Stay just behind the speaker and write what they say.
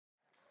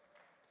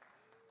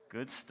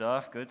Good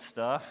stuff, good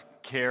stuff.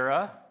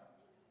 Kara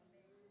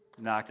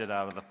knocked it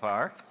out of the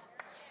park.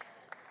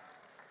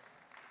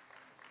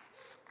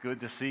 It's good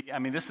to see. I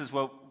mean, this is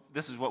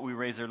what we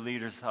raise our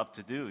leaders up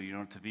to do,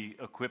 to be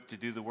equipped to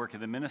do the work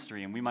of the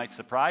ministry. And we might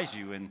surprise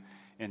you and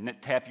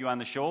tap you on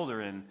the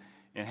shoulder and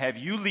have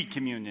you lead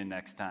communion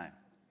next time.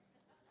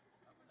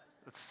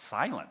 It's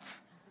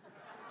silence.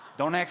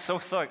 Don't act so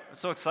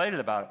excited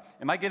about it.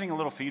 Am I getting a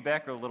little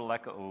feedback or a little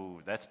echo?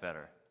 Oh, that's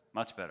better.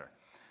 Much better.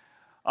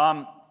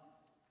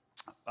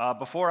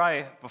 Before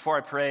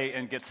I pray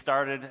and get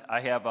started,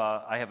 I have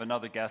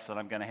another guest that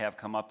I'm going to have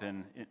come up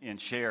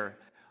and share.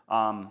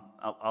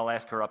 I'll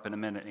ask her up in a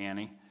minute,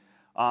 Annie.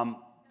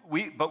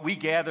 We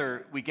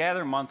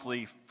gather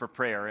monthly for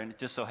prayer, and it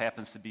just so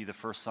happens to be the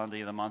first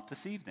Sunday of the month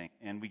this evening.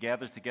 And we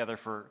gather together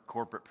for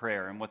corporate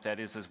prayer. And what that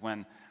is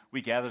when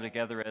we gather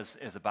together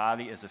as a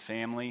body, as a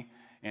family,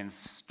 and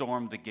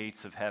storm the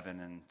gates of heaven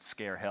and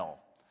scare hell.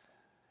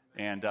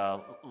 And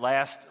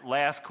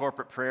last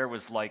corporate prayer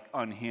was like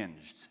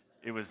unhinged.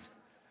 It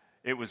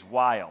was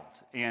wild.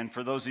 And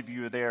for those of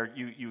you who are there,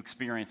 you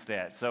experienced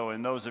that. So,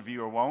 and those of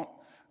you who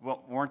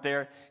weren't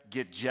there,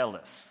 get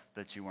jealous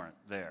that you weren't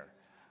there.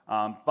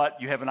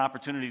 But you have an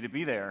opportunity to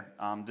be there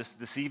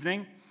this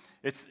evening.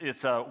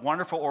 It's a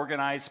wonderful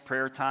organized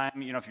prayer time.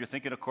 If you're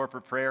thinking of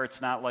corporate prayer,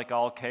 it's not like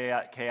all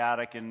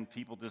chaotic and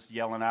people just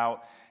yelling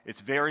out.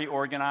 It's very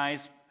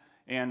organized,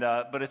 and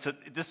but it's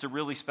just a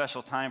really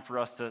special time for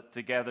us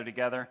to gather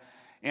together.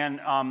 And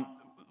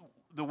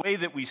the way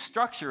that we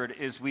structure it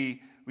is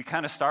we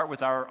kind of start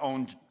with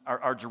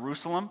our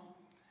Jerusalem,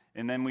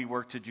 and then we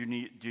work to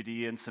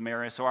Judea and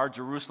Samaria. So our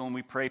Jerusalem,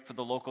 we pray for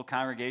the local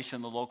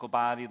congregation, the local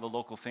body, the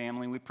local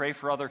family. We pray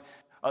for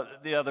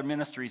the other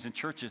ministries and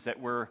churches that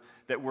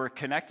we're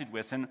connected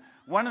with. And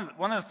one of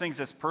the things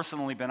that's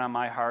personally been on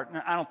my heart,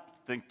 and I don't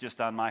think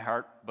just on my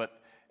heart, but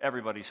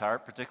everybody's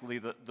heart, particularly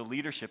the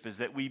leadership, is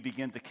that we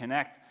begin to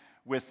connect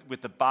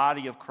with the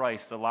body of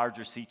Christ, the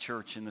larger C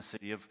Church in the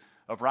city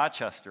of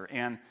Rochester.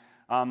 And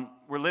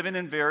we're living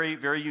in very,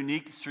 very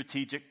unique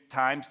strategic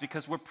times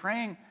because we're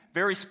praying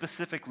very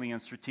specifically and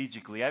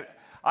strategically.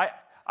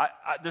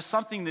 There's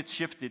something that's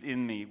shifted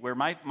in me where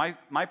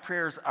my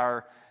prayers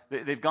are,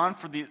 they've gone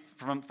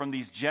from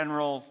these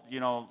general,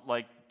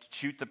 like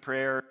shoot the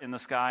prayer in the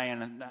sky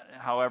and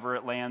however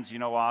it lands,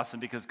 awesome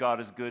because God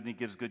is good and he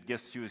gives good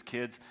gifts to his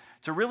kids,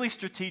 to really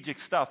strategic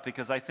stuff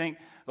because I think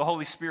the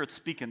Holy Spirit's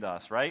speaking to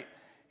us, right?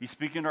 He's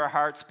speaking to our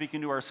heart,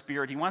 speaking to our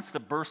spirit. He wants to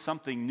burst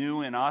something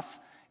new in us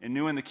and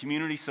new in the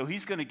community, so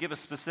he's going to give us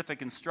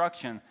specific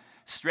instruction,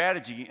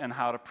 strategy, on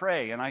how to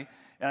pray. And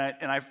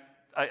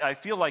I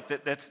feel like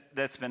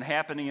that's been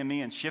happening in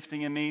me and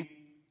shifting in me.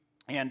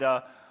 And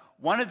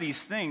one of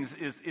these things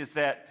is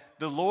that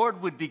the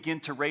Lord would begin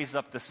to raise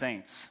up the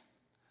saints,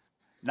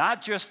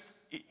 not just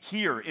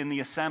here in the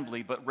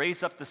assembly, but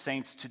raise up the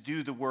saints to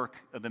do the work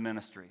of the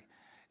ministry.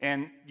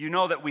 And you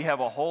know that we have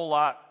a whole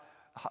lot.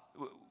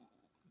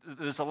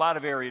 There's a lot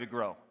of area to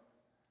grow.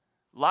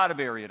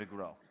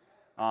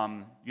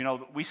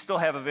 We still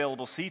have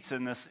available seats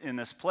in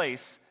this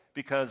place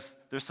because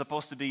there's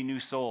supposed to be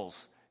new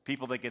souls,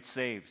 people that get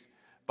saved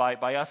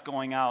by us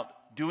going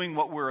out, doing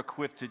what we're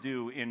equipped to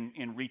do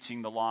in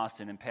reaching the lost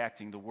and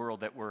impacting the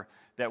world that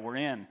we're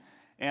in.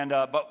 And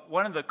but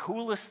one of the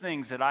coolest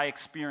things that I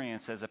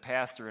experience as a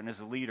pastor and as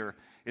a leader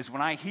is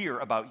when I hear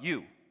about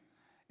you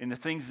and the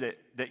things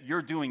that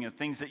you're doing and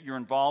things that you're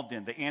involved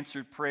in, the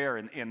answered prayer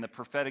and the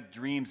prophetic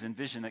dreams and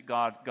vision that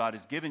God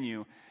has given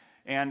you.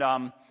 And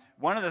another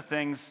one of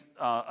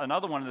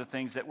the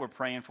things that we're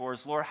praying for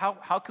is, Lord,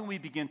 how can we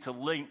begin to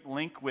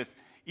link with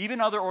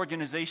even other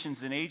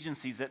organizations and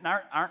agencies that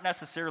aren't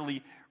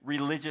necessarily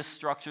religious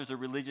structures or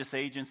religious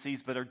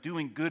agencies, but are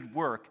doing good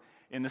work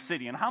in the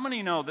city? And how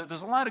many know that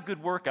there's a lot of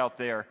good work out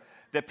there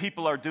that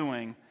people are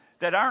doing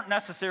that aren't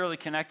necessarily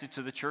connected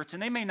to the church,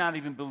 and they may not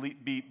even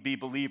be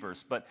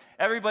believers, but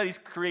everybody's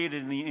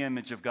created in the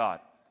image of God.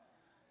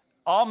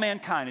 All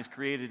mankind is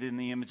created in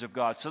the image of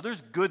God. So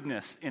there's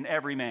goodness in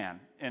every man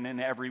and in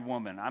every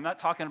woman. I'm not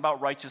talking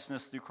about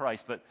righteousness through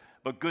Christ,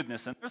 but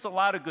goodness. And there's a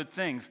lot of good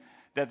things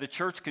that the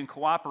church can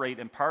cooperate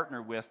and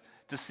partner with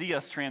to see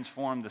us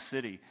transform the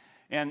city.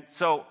 And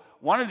so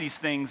one of these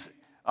things,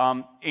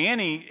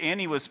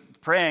 Annie was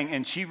praying,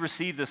 and she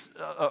received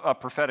a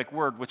prophetic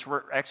word, which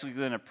we're actually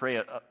going to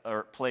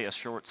play a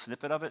short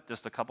snippet of it,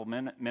 just a couple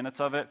minutes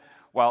of it,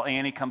 while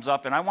Annie comes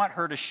up. And I want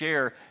her to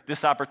share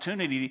this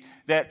opportunity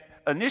that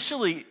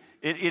initially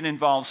it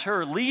involves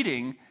her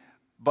leading,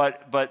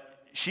 but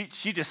she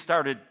just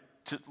started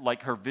to,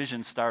 like, her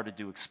vision started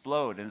to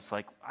explode. And it's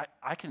like,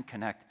 I can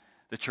connect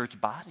the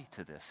church body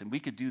to this, and we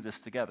could do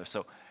this together.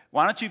 So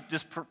why don't you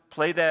just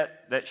play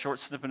that short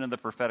snippet of the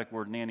prophetic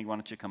word. And Annie, why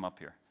don't you come up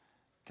here?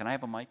 Can I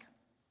have a mic?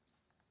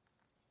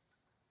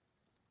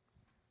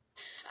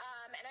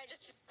 And I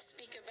just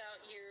speak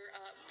about your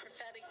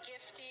prophetic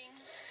gifting,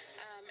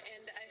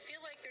 and I feel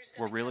like there's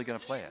We're really going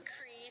to play it.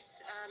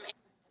 Increase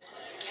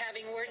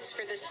having words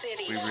for the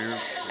city.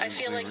 I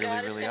feel like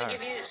God is going to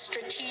give you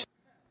strategic.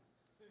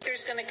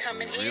 There's going to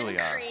come an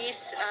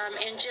increase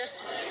in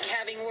just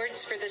having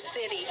words for the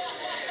city.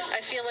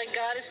 I feel like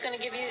God is going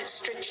to give you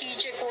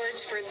strategic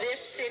words for this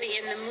city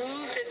and the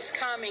move that's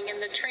coming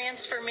and the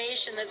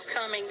transformation that's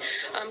coming.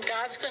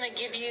 God's going to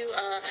give you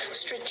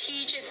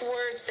strategic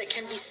words that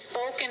can be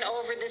spoken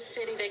over this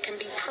city, that can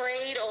be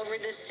prayed over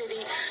this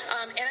city.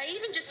 And I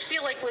even just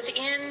feel like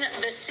within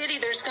the city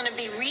there's going to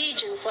be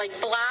regions, like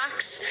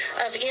blocks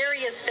of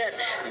areas that,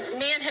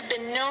 man, have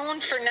been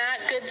known for not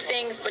good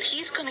things, but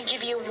he's going to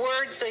give you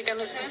words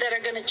that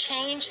are going to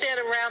change that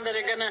around, that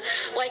are going to,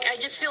 like, I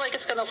just feel like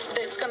it's going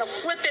to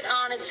flip it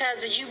on its head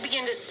as you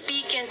begin to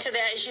speak into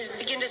that, as you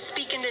begin to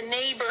speak into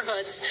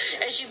neighborhoods,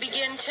 as you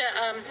begin to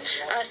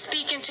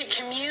speak into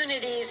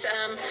communities.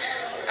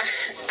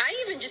 I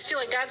even just feel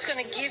like God's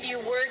going to give you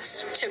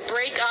words to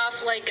break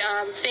off, like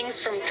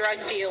things from drug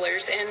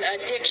dealers and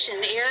addiction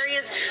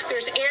areas.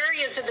 There's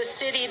areas of the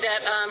city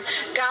that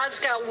God's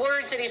got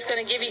words that he's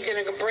going to give you,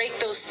 going to break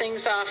those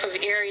things off of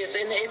areas.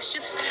 And it's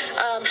just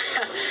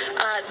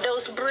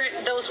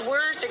those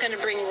words are going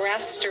to bring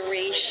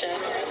restoration.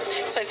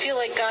 So I feel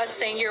like God's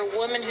saying you're a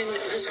woman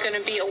who's going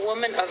to be a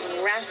woman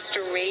of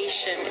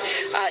restoration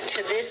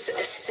to this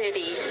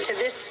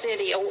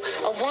city,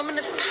 a woman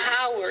of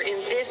power in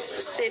this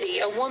city,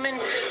 a woman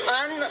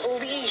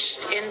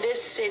unleashed in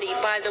this city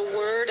by the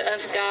word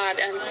of God.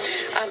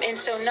 And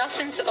so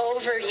nothing's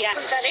over yet.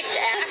 Prophetic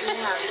act.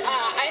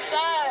 I saw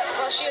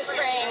while she was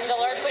praying, the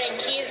Lord putting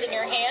keys in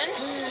your hand,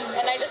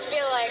 and I just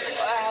feel like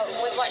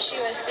with what she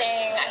was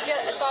saying,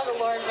 I saw the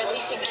Lord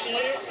releasing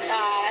keys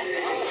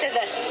to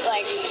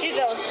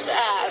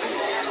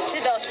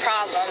those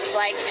problems.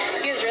 Like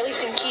he was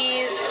releasing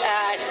keys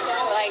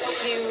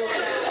to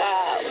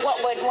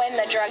what would win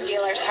the drug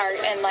dealer's heart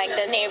in like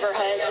the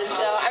neighborhoods. And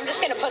so I'm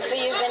just going to put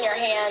these in your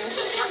hand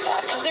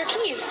because they're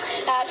keys.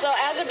 So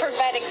as a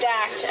prophetic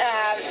act,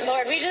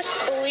 Lord, we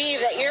just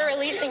believe that you're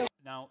releasing.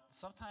 Now,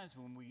 sometimes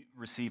when we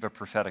receive a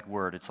prophetic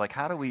word, it's like,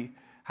 how do we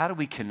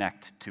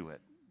connect to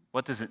it?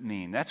 What does it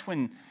mean? That's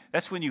when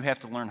you have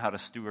to learn how to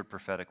steward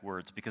prophetic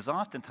words, because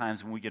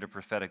oftentimes when we get a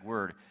prophetic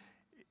word,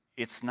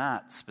 it's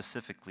not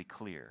specifically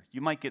clear.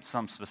 You might get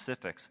some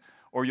specifics,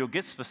 or you'll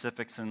get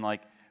specifics and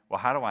like, well,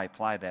 how do I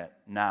apply that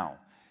now?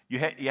 You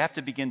have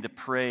to begin to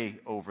pray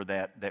over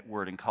that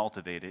word and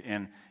cultivate it.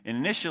 And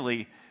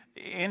initially,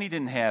 Annie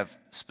didn't have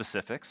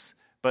specifics,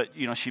 but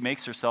she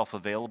makes herself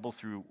available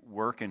through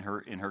work in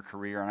her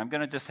career. And I'm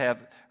going to just have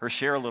her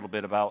share a little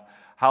bit about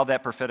how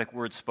that prophetic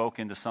word spoke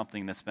into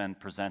something that's been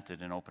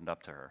presented and opened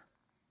up to her.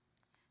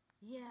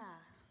 Yeah.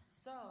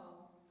 So,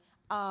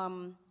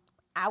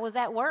 I was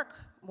at work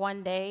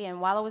one day,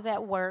 and while I was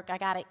at work, I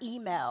got an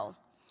email.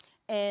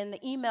 And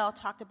the email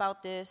talked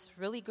about this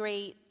really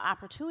great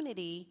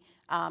opportunity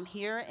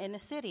here in the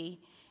city.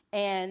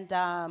 And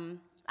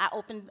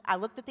I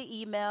looked at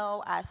the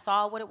email, I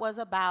saw what it was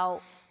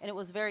about, and it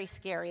was very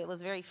scary. It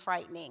was very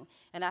frightening.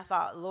 And I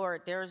thought,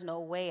 Lord, there's no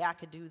way I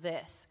could do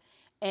this.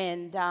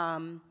 And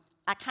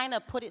I kind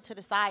of put it to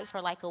the side for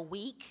like a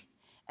week.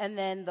 And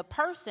then the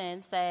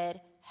person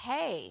said,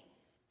 hey,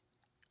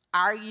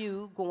 are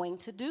you going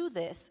to do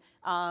this?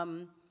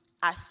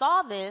 I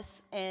saw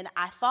this and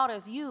I thought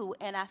of you,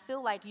 and I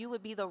feel like you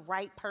would be the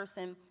right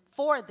person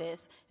for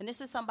this. And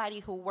this is somebody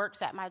who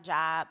works at my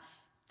job.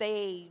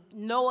 They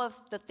know of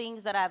the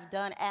things that I've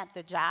done at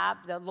the job.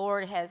 The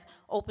Lord has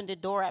opened the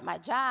door at my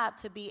job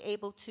to be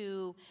able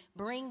to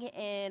bring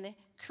in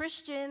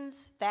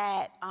Christians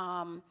that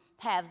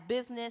have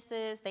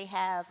businesses. They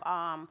have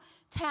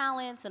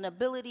talents and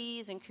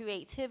abilities and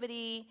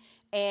creativity,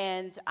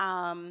 and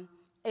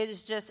it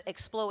has just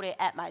exploded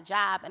at my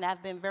job, and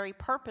I've been very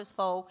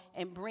purposeful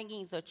in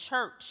bringing the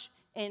church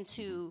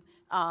into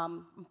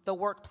the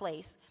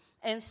workplace.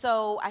 And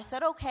so I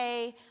said,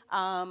 okay,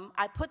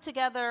 I put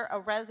together a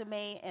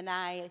resume and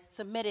I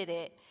submitted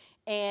it.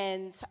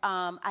 And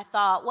I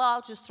thought, well,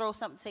 I'll just throw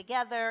something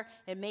together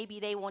and maybe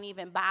they won't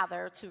even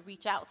bother to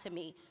reach out to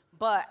me.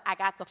 But I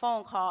got the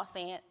phone call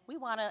saying, we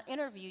want to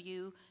interview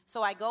you.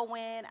 So I go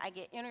in, I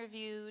get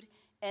interviewed,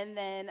 and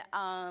then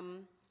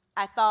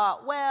I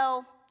thought,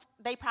 well,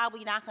 they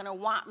probably not going to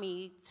want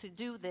me to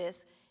do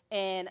this.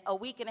 And a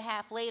week and a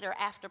half later,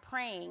 after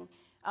praying,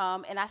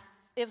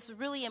 it's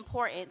really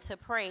important to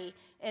pray.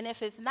 And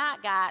if it's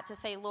not God, to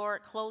say,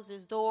 Lord, close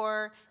this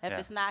door. If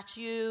it's not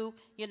you,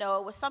 it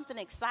was something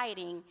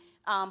exciting,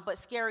 but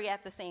scary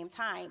at the same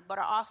time. But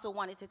I also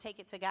wanted to take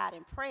it to God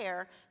in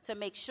prayer to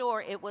make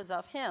sure it was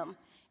of him.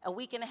 A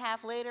week and a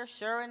half later,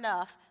 sure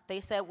enough, they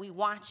said, we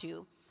want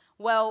you.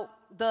 Well,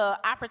 the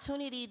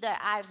opportunity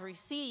that I've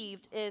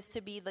received is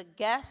to be the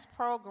guest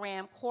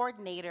program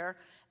coordinator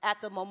at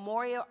the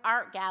Memorial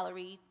Art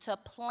Gallery to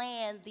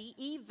plan the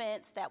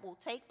events that will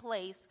take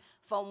place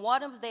from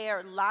one of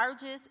their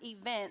largest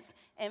events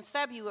in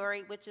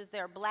February, which is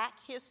their Black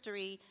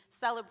History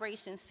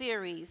Celebration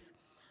Series.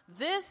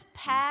 This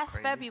past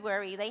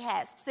February, they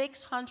had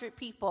 600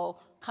 people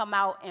come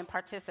out and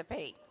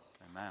participate.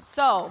 Amen.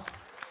 So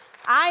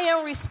I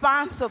am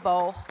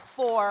responsible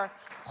for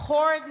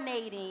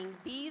coordinating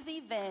these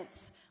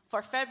events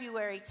for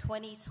February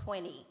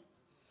 2020.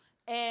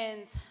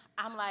 And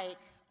I'm like,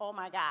 oh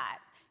my God,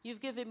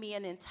 you've given me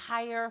an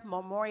entire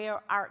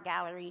memorial art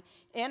gallery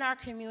in our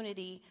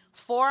community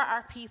for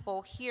our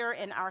people here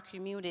in our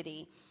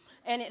community.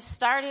 And it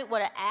started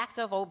with an act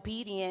of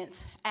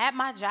obedience at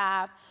my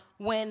job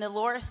when the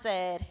Lord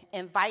said,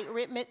 invite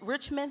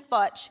Richmond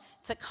Futch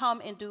to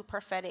come and do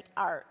prophetic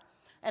art.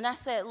 And I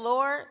said,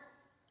 Lord,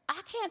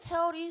 I can't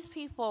tell these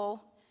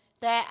people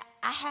that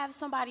I have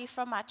somebody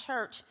from my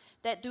church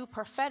that do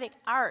prophetic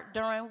art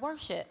during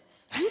worship.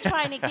 You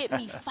trying to get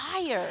me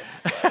fired.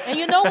 And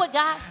you know what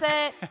God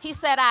said? He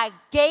said, I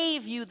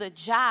gave you the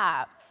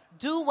job.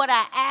 Do what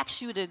I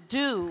asked you to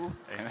do.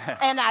 Amen.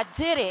 And I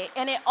did it.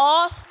 And it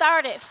all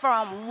started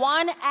from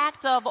one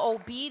act of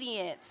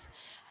obedience.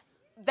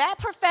 That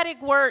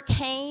prophetic word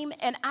came,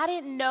 and I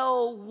didn't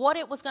know what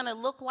it was going to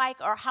look like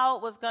or how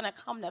it was going to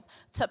come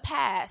to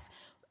pass.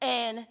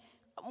 And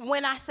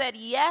when I said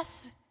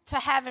yes to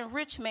having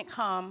Richmond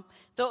come,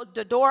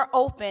 the door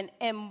opened,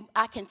 and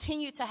I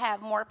continue to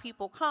have more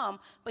people come.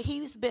 But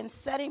he's been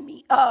setting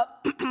me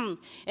up,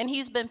 and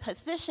he's been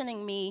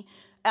positioning me.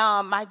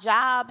 My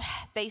job,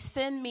 they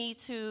send me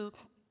to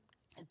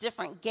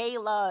different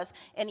galas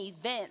and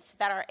events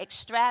that are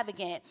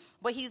extravagant,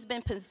 but he's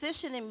been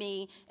positioning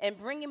me and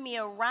bringing me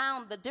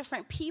around the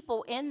different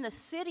people in the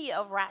city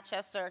of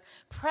Rochester,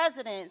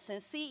 presidents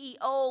and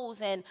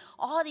CEOs and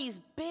all these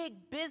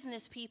big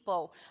business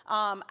people.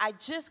 I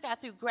just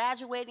got through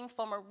graduating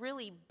from a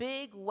really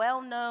big,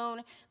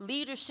 well-known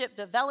leadership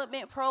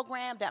development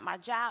program that my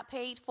job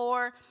paid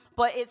for.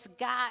 But it's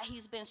God,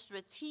 he's been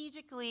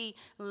strategically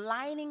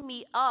lining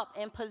me up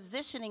and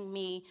positioning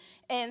me.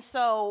 And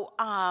so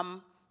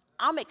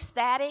I'm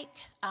ecstatic.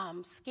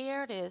 I'm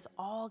scared as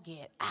all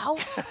get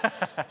out.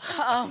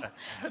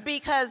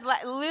 Because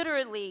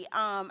literally,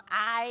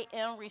 I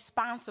am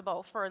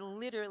responsible for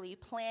literally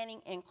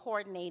planning and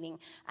coordinating.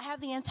 I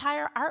have the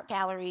entire art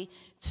gallery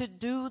to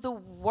do the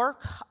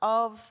work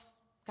of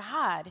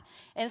God.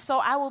 And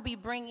so I will be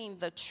bringing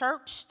the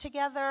church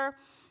together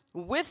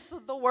with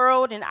the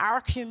world and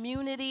our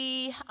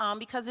community,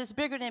 because it's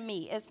bigger than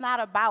me. It's not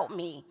about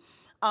me.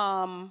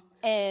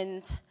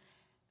 And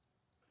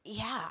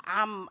yeah,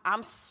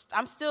 I'm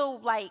still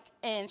like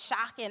in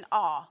shock and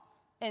awe.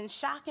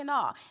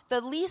 The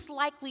least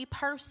likely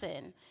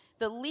person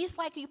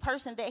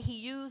that he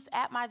used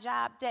at my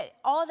job, that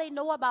all they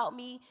know about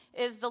me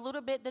is the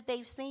little bit that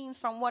they've seen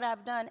from what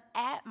I've done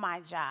at my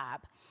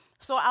job.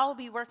 So I'll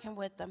be working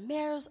with the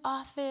mayor's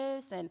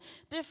office and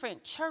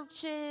different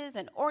churches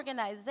and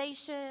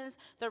organizations,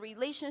 the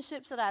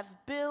relationships that I've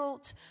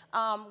built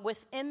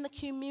within the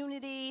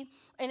community.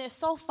 And it's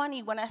so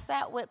funny, when I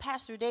sat with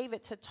Pastor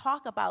David to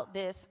talk about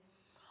this,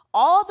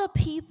 all the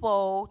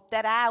people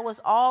that I was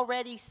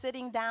already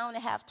sitting down to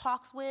have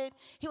talks with,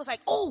 he was like,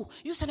 oh,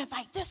 you should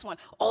invite this one.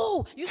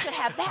 Oh, you should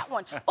have that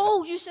one.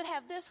 Oh, you should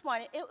have this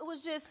one. It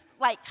was just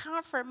like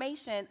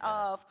confirmation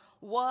of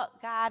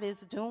what God is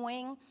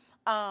doing.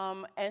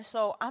 And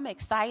so I'm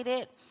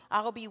excited.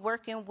 I'll be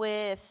working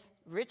with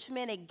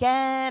Richmond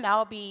again.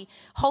 I'll be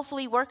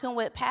hopefully working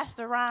with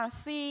Pastor Ron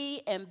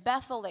C. and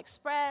Bethel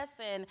Express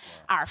and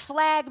our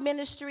flag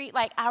ministry.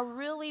 Like, I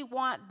really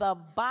want the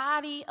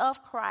body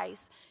of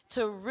Christ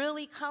to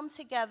really come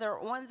together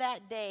on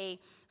that day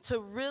to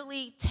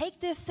really take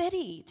the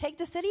city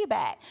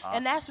back. Awesome.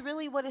 And that's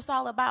really what it's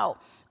all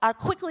about. I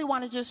quickly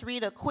want to just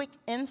read a quick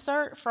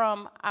insert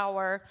from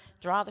our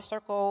Draw the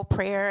Circle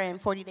prayer and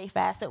 40-day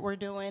fast that we're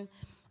doing.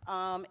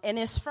 And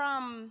it's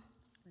from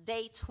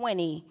day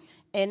 20.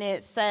 And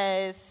it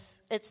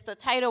says, it's the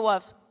title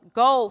of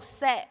Go,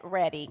 Set,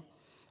 Ready.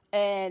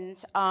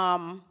 And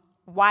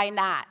why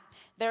not?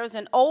 There's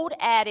an old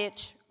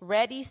adage,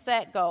 ready,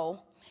 set,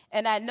 go.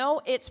 And I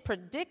know it's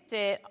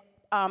predicated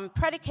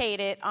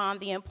on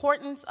the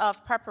importance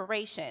of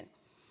preparation.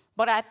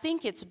 But I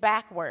think it's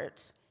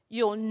backwards.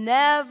 You'll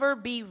never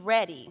be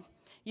ready.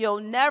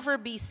 You'll never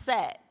be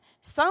set.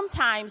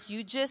 Sometimes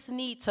you just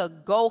need to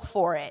go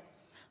for it.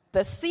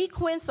 The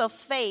sequence of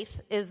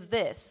faith is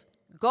this: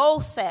 go,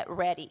 set,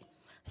 ready.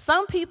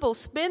 Some people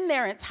spend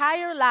their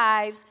entire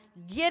lives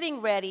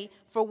getting ready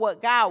for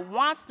what God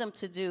wants them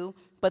to do,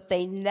 but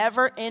they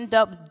never end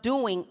up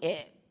doing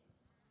it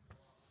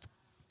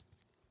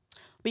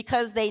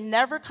because they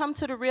never come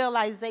to the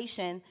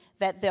realization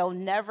that they'll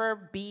never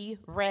be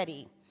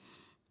ready.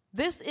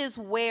 This is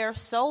where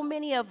so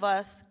many of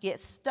us get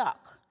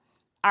stuck.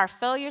 Our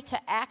failure to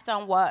act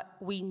on what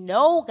we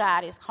know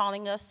God is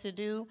calling us to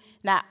do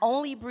not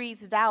only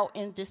breeds doubt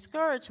and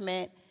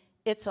discouragement,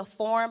 it's a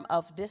form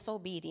of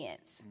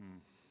disobedience.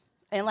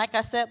 And like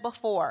I said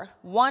before,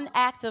 one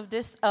act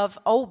of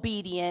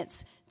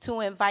obedience to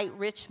invite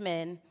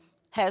Richmond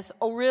has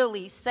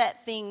really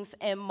set things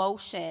in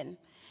motion.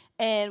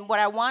 And what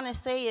I want to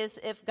say is,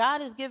 if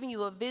God is giving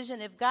you a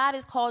vision, if God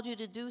has called you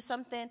to do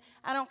something,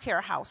 I don't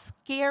care how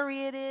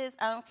scary it is,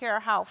 I don't care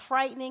how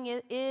frightening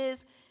it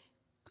is,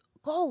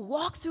 Go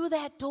walk through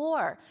that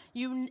door.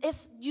 You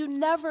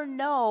never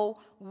know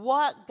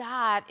what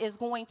God is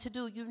going to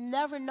do. You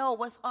never know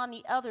what's on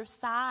the other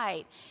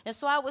side. And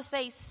so I would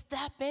say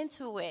step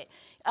into it.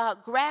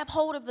 Grab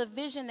hold of the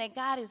vision that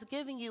God is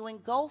giving you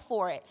and go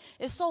for it.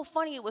 It's so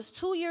funny. It was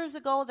 2 years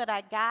ago that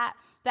I got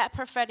that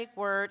prophetic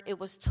word. It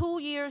was 2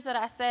 years that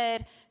I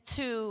said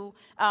to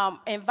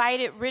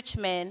invited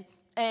Richmond.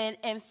 And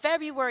in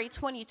February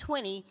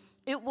 2020,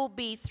 it will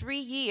be 3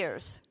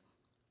 years.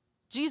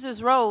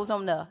 Jesus rose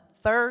on the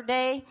third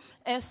day.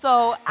 And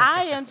so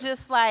I am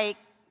just like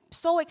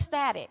so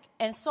ecstatic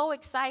and so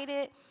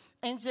excited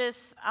and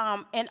just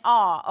in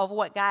awe of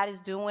what God is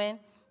doing.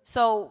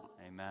 So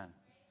amen.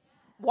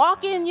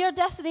 Walk in your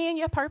destiny and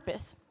your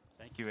purpose.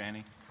 Thank you,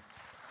 Annie.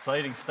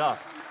 Exciting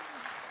stuff.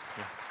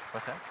 Yeah.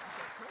 What's that?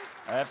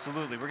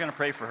 Absolutely. We're going to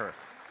pray for her.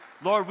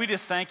 Lord, we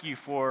just thank you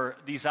for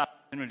these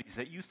opportunities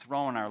that you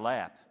throw in our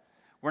lap.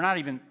 We're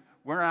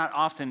not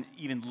often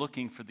even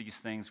looking for these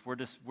things. We're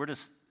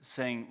just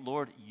saying,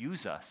 Lord,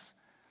 use us.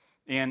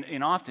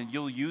 And often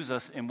you'll use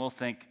us and we'll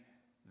think,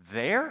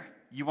 there?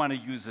 You want to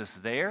use us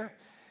there?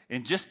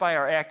 And just by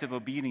our act of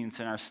obedience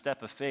and our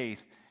step of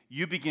faith,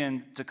 you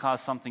begin to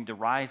cause something to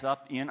rise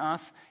up in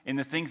us. And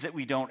the things that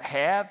we don't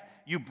have,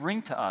 you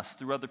bring to us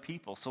through other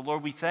people. So,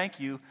 Lord, we thank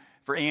you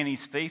for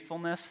Annie's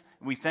faithfulness.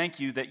 We thank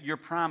you that your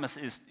promise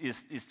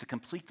is to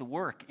complete the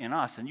work in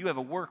us. And you have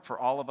a work for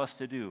all of us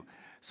to do.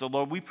 So,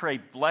 Lord, we pray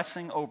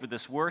blessing over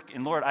this work.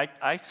 And, Lord,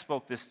 I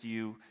spoke this to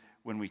you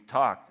when we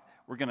talked.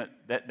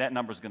 That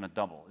number is going to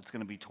double. It's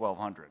going to be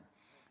 1,200.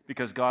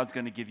 Because God's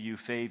going to give you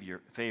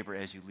favor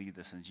as you lead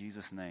this. In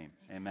Jesus' name,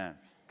 amen.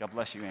 God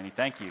bless you, Annie.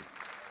 Thank you.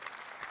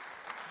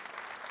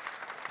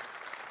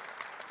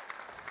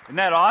 Isn't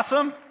that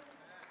awesome?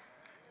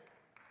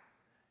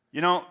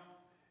 You know,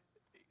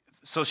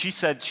 so she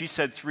said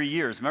 3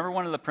 years. Remember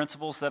one of the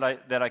principles that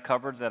I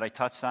covered, that I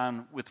touched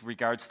on with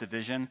regards to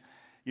vision?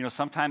 You know,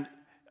 sometimes,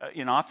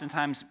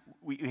 oftentimes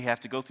we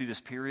have to go through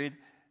this period.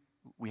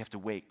 We have to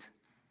wait.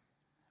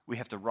 We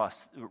have to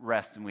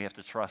rest, and we have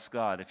to trust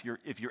God.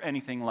 If you're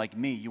anything like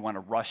me, you want to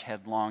rush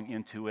headlong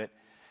into it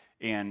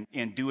and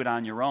do it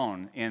on your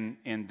own, and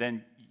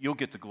then you'll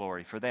get the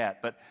glory for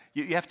that. But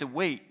you have to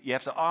wait. You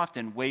have to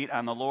often wait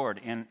on the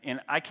Lord. And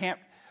I can't,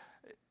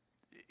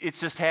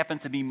 it's just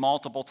happened to me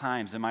multiple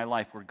times in my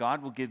life where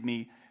God will give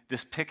me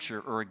this picture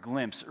or a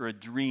glimpse or a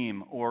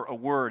dream or a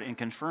word and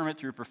confirm it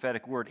through a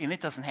prophetic word, and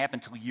it doesn't happen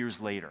until years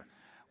later.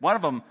 One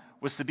of them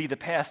was to be the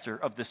pastor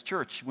of this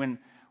church. When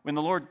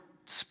the Lord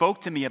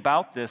spoke to me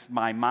about this,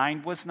 my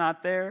mind was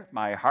not there,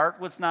 my heart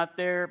was not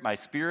there, my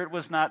spirit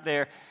was not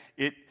there.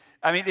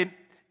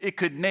 It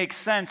could make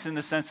sense in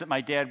the sense that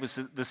my dad was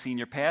the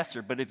senior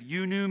pastor, but if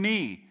you knew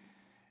me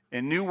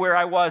and knew where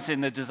I was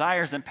and the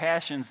desires and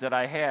passions that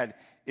I had,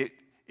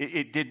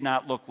 it did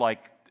not look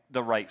like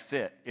the right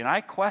fit. And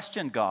I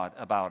questioned God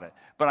about it,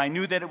 but I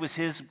knew that it was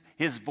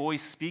his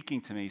voice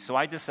speaking to me. So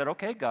I just said,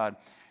 okay, God,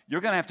 you're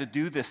going to have to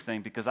do this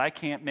thing because I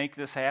can't make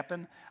this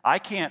happen. I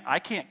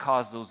can't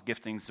cause those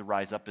giftings to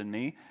rise up in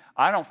me.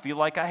 I don't feel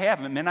like I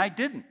have them, and I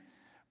didn't.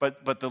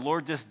 But the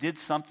Lord just did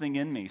something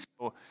in me.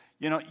 So,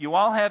 you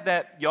all have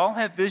that. You all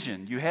have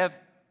vision. You have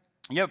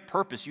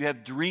purpose. You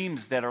have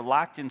dreams that are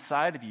locked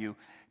inside of you.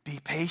 Be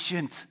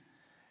patient.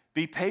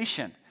 Be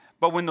patient.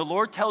 But when the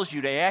Lord tells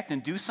you to act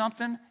and do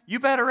something, you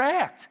better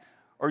act,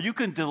 or you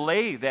can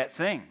delay that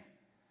thing.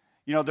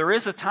 There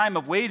is a time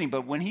of waiting,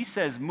 but when he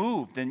says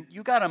move, then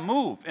you got to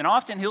move. And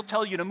often he'll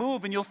tell you to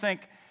move, and you'll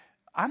think,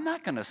 I'm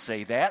not going to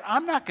say that.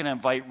 I'm not going to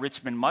invite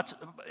Richmond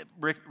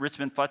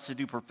Futz to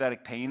do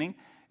prophetic painting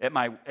at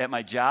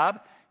my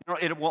job.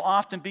 It will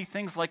often be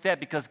things like that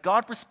because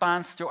God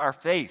responds to our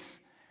faith,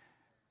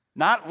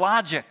 not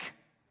logic.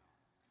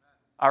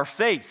 Our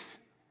faith.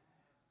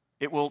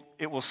 It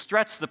will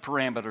stretch the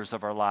parameters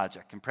of our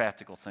logic and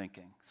practical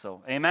thinking.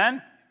 So,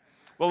 amen?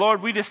 Well,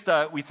 Lord, we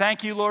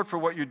thank you, Lord, for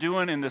what you're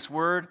doing in this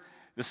word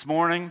this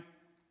morning.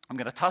 I'm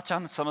going to touch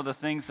on some of the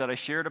things that I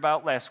shared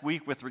about last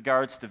week with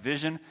regards to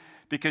vision,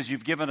 because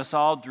you've given us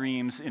all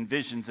dreams and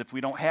visions. If we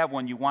don't have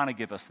one, you want to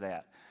give us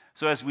that.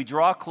 So as we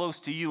draw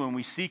close to you and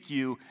we seek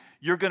you,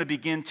 you're going to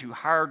begin to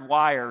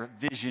hardwire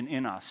vision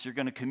in us. You're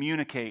going to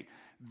communicate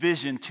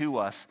vision to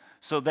us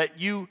so that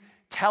you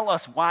tell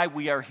us why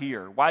we are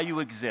here, why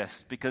you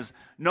exist, because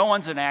no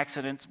one's an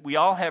accident. We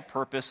all have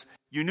purpose.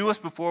 You knew us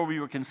before we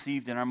were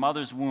conceived in our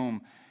mother's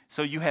womb,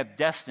 so you have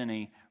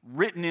destiny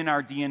written in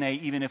our DNA,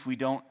 even if we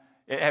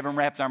haven't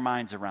wrapped our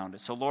minds around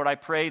it. So, Lord, I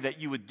pray that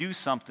you would do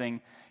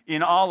something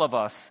in all of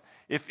us.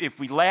 If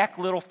we lack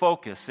little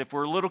focus, if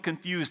we're a little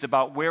confused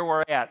about where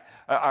we're at,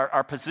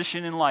 our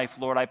position in life,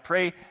 Lord, I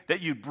pray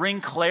that you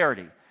bring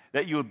clarity,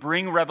 that you would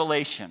bring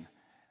revelation,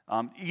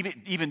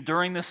 even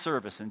during this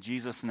service, in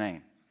Jesus'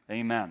 name.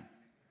 Amen.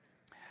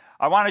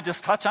 I want to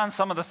just touch on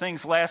some of the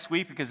things last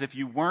week, because if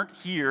you weren't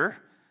here,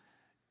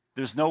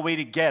 there's no way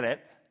to get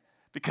it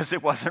because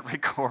it wasn't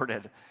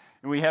recorded.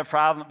 And we had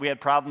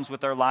problems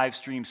with our live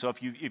stream. So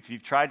if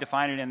you've tried to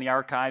find it in the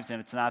archives and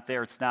it's not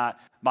there, it's not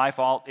my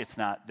fault. It's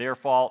not their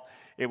fault.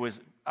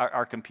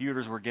 our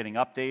computers were getting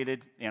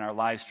updated and our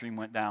live stream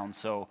went down,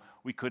 so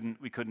we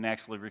couldn't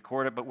actually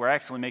record it. But we're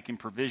actually making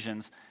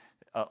provisions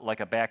like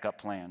a backup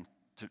plan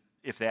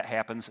if that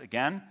happens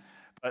again.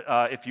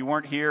 But if you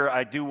weren't here,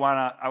 I do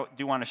want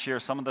to share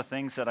some of the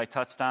things that I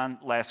touched on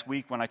last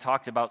week when I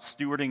talked about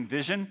stewarding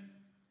vision.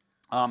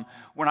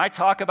 When I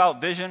talk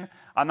about vision,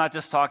 I'm not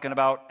just talking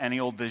about any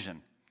old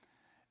vision.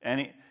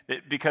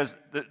 Because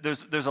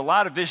there's a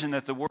lot of vision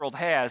that the world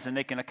has, and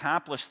they can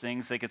accomplish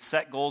things. They could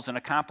set goals and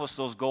accomplish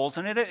those goals,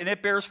 and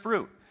it bears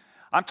fruit.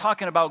 I'm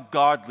talking about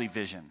godly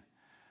vision.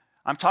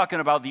 I'm talking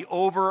about the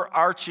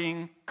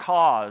overarching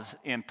cause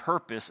and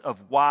purpose of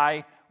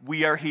why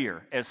we are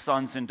here as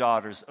sons and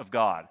daughters of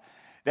God.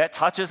 That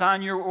touches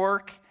on your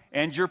work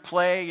and your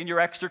play and your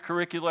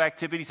extracurricular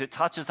activities. It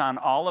touches on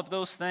all of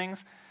those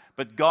things.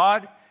 But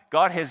God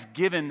has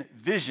given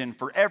vision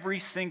for every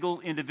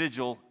single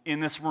individual in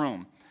this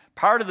room.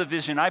 Part of the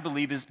vision, I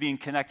believe, is being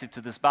connected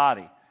to this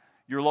body,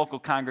 your local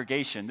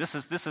congregation. This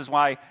is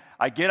why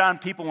I get on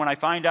people when I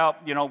find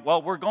out,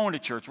 well, we're going to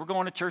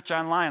church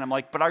online. I'm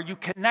like, but are you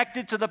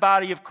connected to the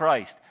body of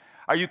Christ?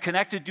 Are you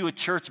connected to a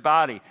church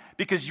body?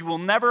 Because you will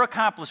never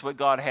accomplish what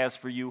God has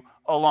for you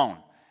alone.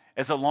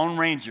 As a lone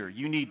ranger,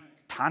 you need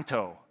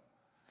tanto.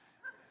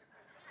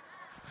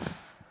 I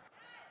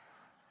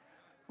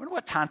wonder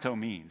what tanto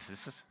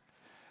means.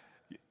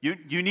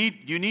 You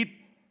need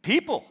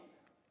people.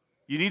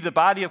 You need the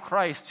body of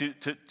Christ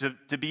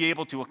to be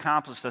able to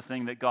accomplish the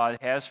thing that God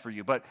has for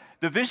you. But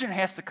the vision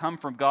has to come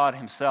from God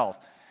himself.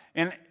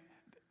 And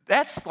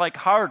that's like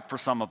hard for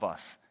some of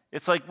us.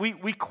 It's like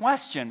we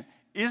question,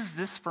 is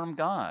this from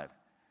God?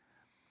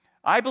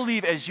 I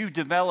believe as you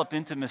develop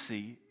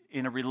intimacy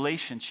in a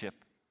relationship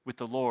with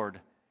the Lord,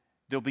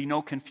 there'll be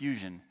no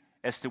confusion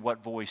as to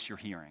what voice you're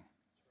hearing.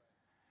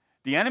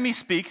 The enemy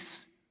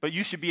speaks, but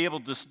you should be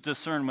able to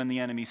discern when the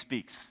enemy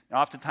speaks. And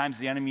oftentimes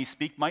the enemy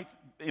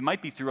it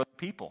might be through other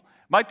people.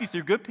 It might be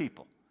through good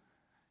people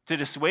to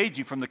dissuade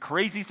you from the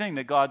crazy thing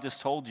that God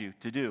just told you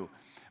to do.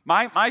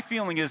 My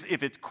feeling is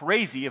if it's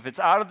crazy, if it's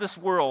out of this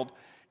world,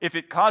 if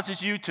it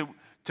causes you to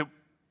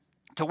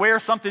wear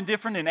something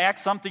different and act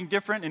something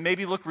different and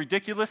maybe look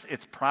ridiculous,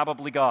 it's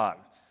probably God.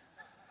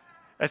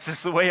 That's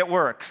just the way it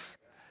works.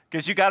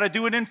 Because you got to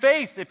do it in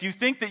faith. If you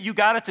think that you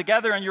got it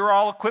together and you're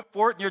all equipped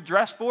for it and you're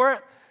dressed for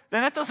it,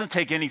 then that doesn't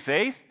take any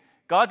faith.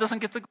 God doesn't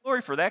get the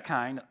glory for that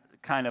kind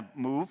of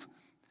move.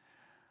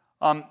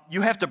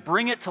 You have to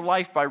bring it to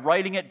life by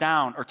writing it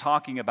down or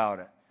talking about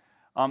it.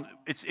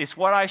 It's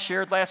what I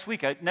shared last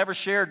week. I never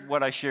shared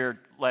what I shared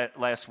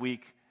last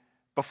week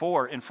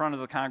before in front of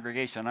the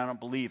congregation. I don't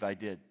believe I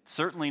did.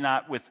 Certainly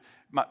not with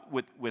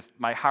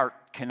my heart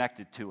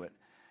connected to it.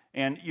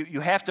 And you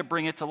have to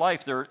bring it to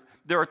life. There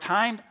are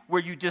times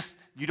where you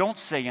don't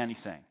say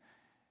anything.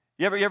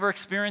 You ever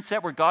experience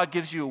that where God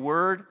gives you a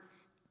word,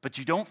 but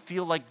you don't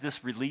feel like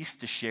this release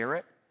to share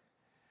it?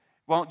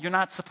 Well, you're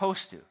not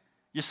supposed to.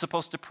 You're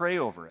supposed to pray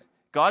over it.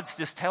 God's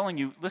just telling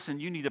you, listen,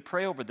 you need to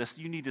pray over this.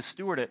 You need to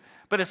steward it.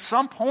 But at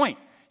some point,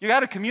 you got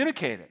to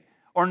communicate it,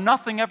 or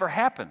nothing ever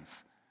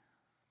happens.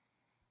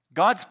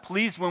 God's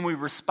pleased when we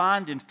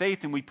respond in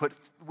faith and we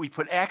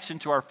put action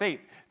to our faith.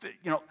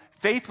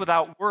 Faith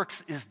without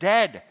works is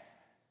dead.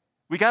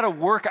 We got to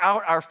work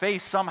out our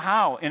faith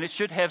somehow, and it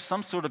should have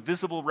some sort of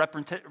visible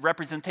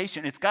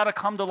representation. It's got to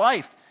come to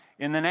life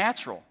in the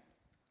natural.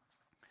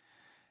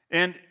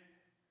 And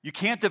you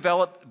can't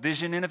develop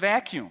vision in a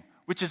vacuum,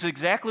 which is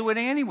exactly what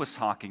Annie was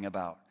talking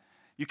about.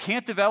 You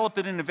can't develop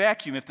it in a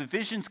vacuum. If the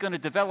vision's going to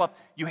develop,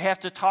 you have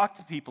to talk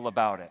to people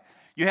about it.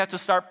 You have to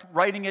start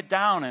writing it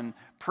down and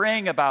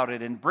praying about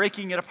it and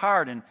breaking it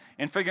apart and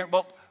figuring,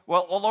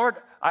 well, Lord,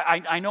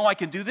 I know I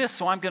can do this,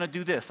 so I'm going to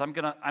do this. I'm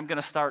going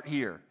to start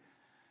here.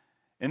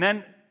 And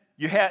then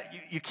you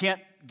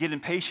can't get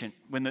impatient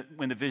when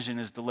the vision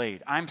is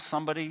delayed. I'm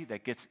somebody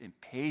that gets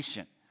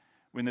impatient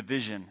when the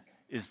vision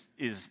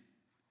is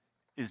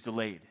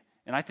delayed.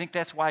 And I think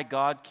that's why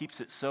God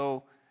keeps it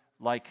so,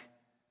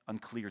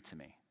 unclear to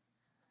me.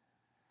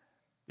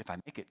 If I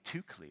make it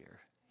too clear,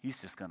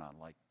 he's just going to,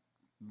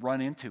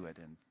 run into it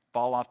and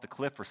fall off the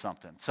cliff or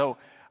something. So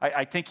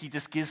I think he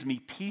just gives me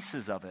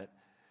pieces of it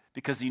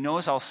because he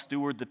knows I'll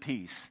steward the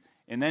piece.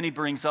 And then he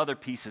brings other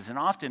pieces. And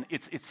often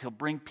he'll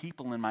bring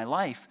people in my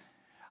life.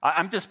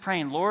 I'm just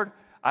praying, Lord,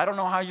 I don't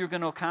know how you're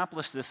going to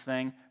accomplish this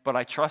thing, but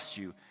I trust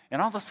you.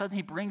 And all of a sudden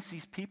he brings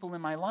these people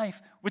in my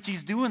life, which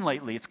he's doing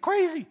lately. It's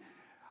crazy.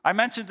 I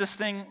mentioned this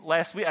thing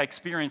last week. I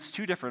experienced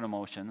two different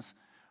emotions.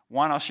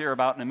 One I'll share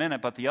about in a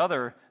minute, but the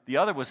other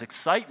was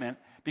excitement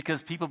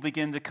because people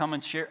begin to come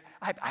and share.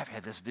 I've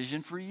had this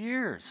vision for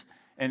years.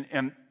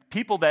 And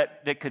people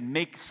that could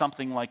make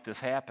something like this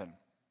happen.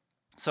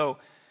 So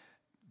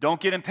don't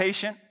get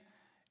impatient,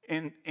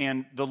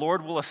 and the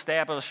Lord will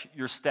establish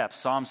your steps.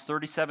 Psalms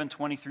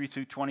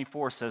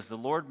 37:23-24 says, the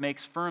Lord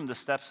makes firm the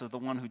steps of the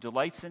one who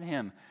delights in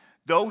him.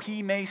 Though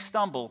he may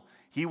stumble,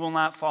 he will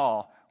not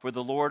fall, for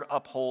the Lord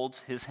upholds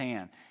his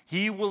hand.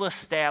 He will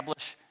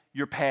establish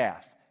your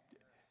path.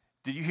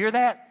 Did you hear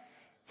that?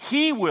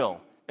 He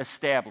will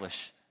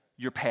establish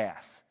your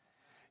path.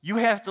 You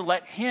have to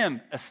let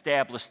him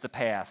establish the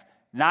path,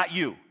 not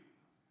you.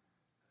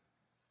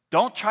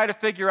 Don't try to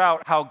figure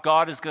out how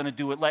God is going to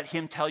do it. Let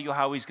him tell you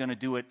how he's going to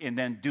do it, and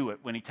then do it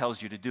when he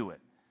tells you to do it.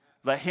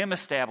 Let him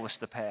establish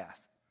the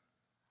path.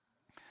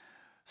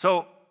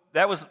 So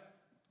that was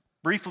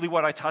briefly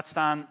what I touched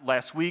on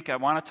last week. I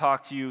want to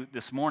talk to you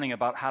this morning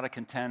about how to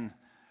contend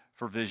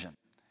for vision,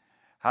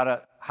 how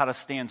to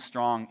stand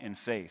strong in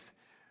faith.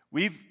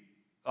 We've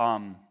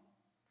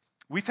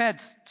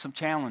had some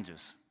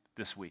challenges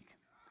this week.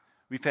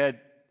 We've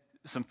had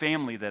some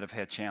family that have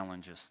had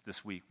challenges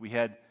this week. We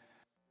had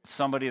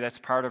somebody that's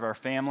part of our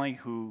family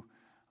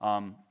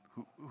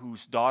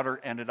whose daughter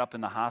ended up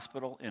in the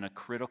hospital in a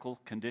critical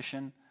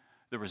condition.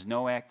 There was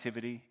no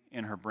activity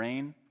in her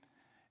brain,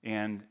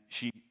 and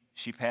she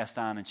passed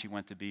on and she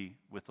went to be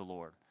with the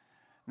Lord.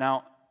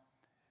 Now,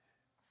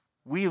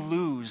 we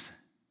lose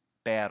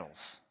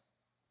battles,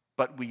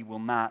 but we will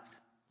not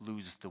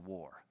lose the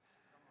war.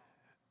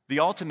 The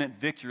ultimate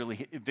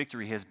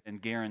victory has been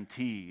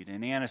guaranteed.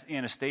 And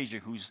Anastasia,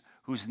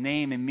 whose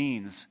name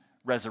means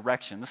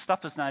resurrection. This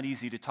stuff is not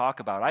easy to talk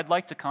about. I'd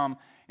like to come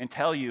and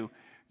tell you,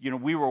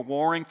 we were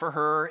warring for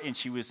her, and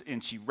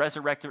she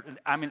resurrected.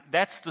 I mean,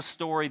 that's the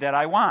story that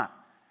I want.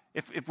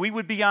 If we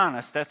would be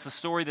honest, that's the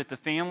story that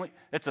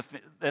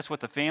that's what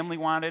the family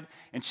wanted,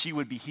 and she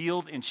would be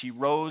healed, and she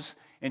rose,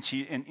 and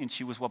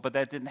she was well. But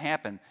that didn't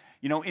happen.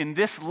 In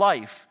this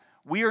life,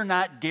 we are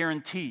not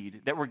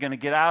guaranteed that we're going to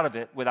get out of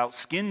it without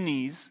skinned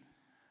knees,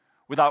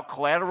 without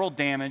collateral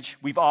damage.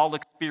 We've all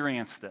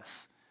experienced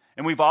this,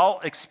 and we've all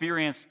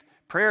experienced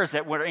prayers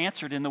that were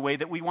answered in the way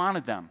that we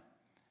wanted them.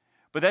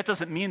 But that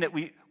doesn't mean that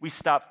we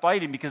stop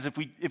fighting, because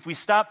if we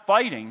stop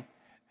fighting,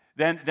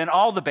 then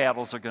all the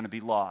battles are going to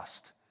be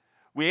lost.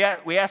 We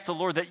ask the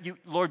Lord that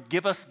Lord,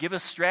 give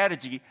us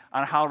strategy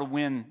on how to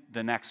win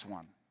the next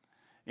one.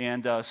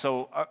 And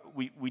so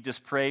we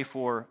just pray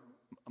for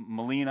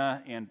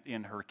Melina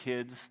and her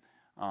kids.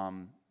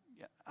 I'm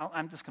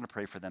just going to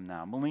pray for them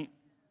now.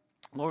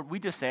 Lord, we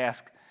just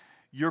ask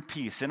your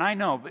peace. And I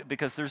know,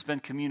 because there's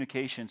been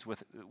communications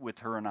with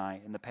her and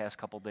I in the past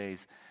couple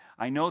days,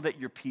 I know that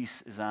your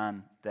peace is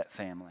on that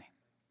family.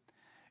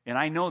 And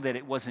I know that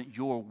it wasn't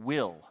your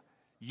will.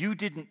 You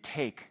didn't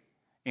take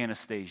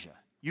Anastasia.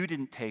 You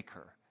didn't take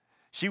her.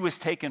 She was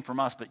taken from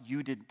us, but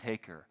you didn't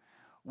take her.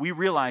 We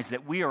realize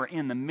that we are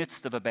in the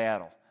midst of a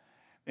battle,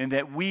 and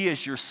that we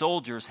as your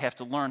soldiers have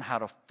to learn how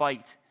to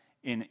fight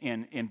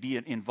and be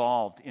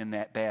involved in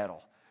that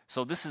battle.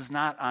 So this is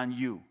not on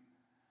you.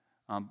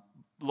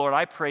 Lord,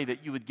 I pray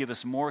that you would give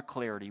us more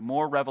clarity,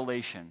 more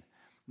revelation,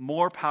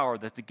 more power,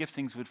 that the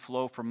giftings would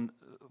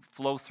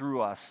flow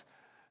through us,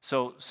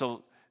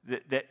 so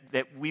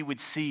that we would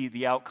see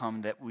the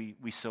outcome that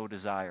we so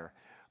desire.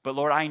 But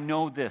Lord, I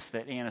know this,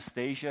 that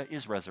Anastasia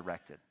is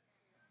resurrected.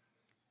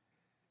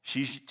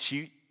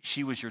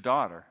 She was your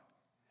daughter.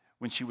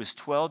 When she was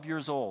 12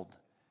 years old,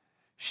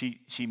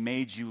 she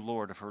made you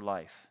Lord of her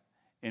life.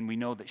 And we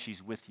know that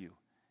she's with you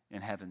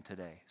in heaven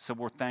today. So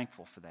we're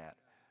thankful for that.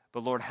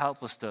 But Lord,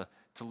 help us to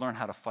learn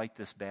how to fight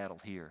this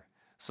battle here,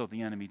 so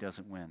the enemy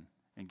doesn't win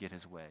and get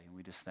his way. And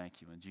we just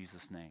thank you in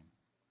Jesus' name.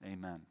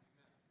 Amen.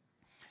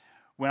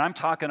 When I'm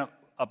talking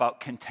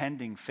about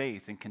contending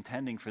faith and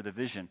contending for the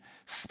vision,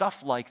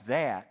 stuff like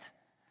that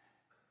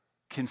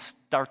can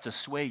start to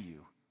sway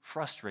you,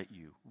 frustrate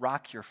you,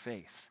 rock your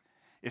faith.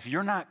 If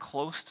you're not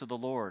close to the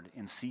Lord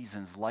in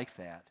seasons like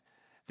that,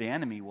 the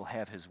enemy will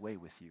have his way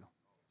with you.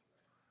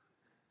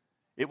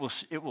 It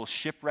will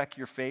shipwreck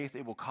your faith.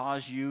 It will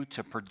cause you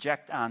to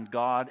project on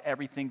God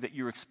everything that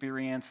you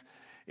experience,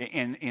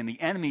 and the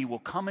enemy will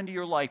come into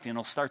your life and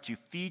he'll start to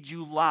feed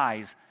you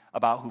lies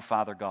about who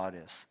Father God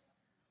is.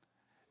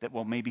 That,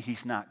 well, maybe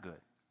he's not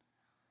good.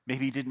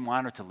 Maybe he didn't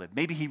want her to live.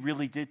 Maybe he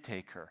really did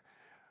take her.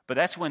 But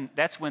that's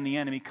when the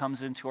enemy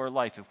comes into our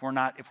life, if we're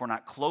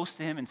not close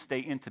to him and stay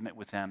intimate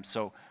with him.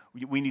 So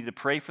we need to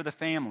pray for the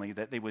family,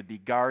 that they would be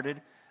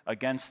guarded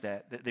against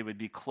that they would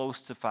be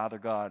close to Father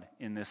God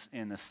in this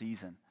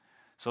season.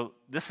 So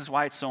this is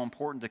why it's so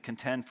important to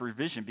contend for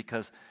vision,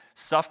 because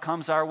stuff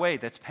comes our way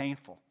that's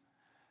painful,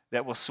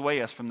 that will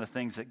sway us from the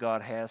things that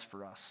God has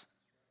for us.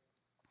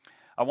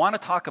 I want to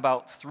talk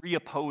about 3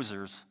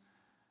 opposers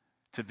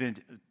to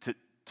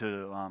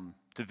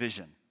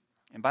vision.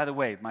 And by the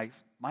way,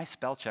 my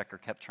spell checker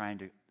kept trying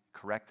to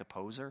correct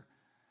opposer,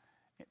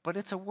 but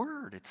it's a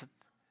word.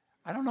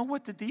 I don't know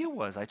what the deal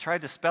was. I tried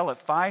to spell it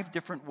 5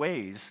 different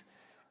ways,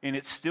 and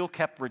it still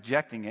kept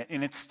rejecting it,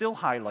 and it's still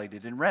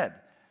highlighted in red.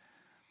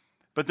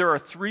 But there are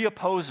 3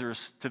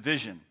 opposers to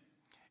vision.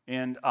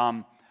 And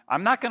I'm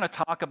not going to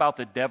talk about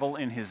the devil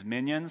and his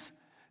minions,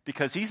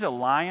 because he's a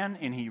lion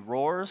and he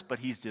roars, but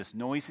he's just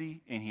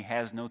noisy and he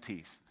has no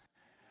teeth.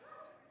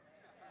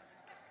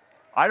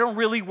 I don't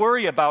really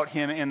worry about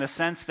him in the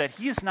sense that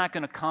he is not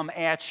going to come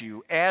at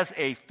you as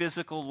a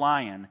physical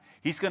lion.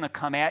 He's going to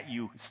come at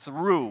you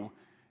through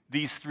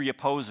these 3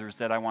 opposers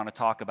that I want to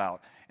talk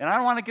about. And I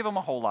don't want to give him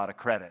a whole lot of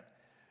credit,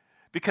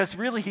 because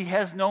really he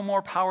has no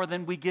more power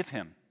than we give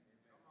him.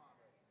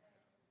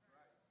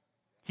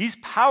 He's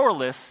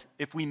powerless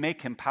if we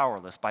make him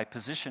powerless by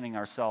positioning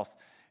ourselves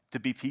to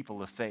be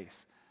people of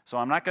faith. So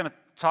I'm not going to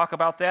talk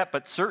about that,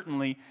 but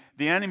certainly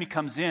the enemy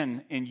comes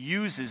in and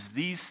uses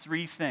these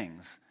three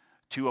things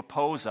to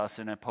oppose us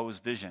and oppose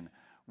vision.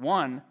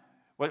 One,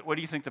 what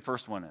do you think the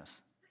first one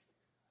is?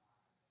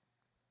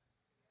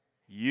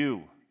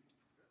 You.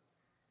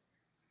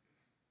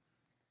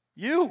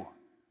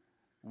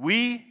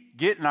 We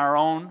get in our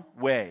own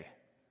way.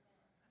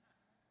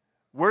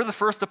 We're the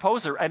first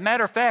opposer. As a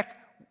matter of fact,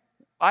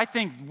 I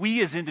think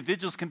we as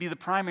individuals can be the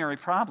primary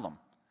problem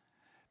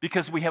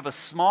because we have a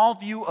small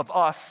view of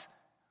us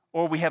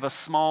or we have a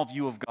small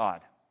view of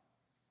God.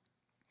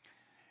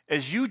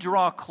 As you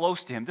draw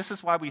close to him, this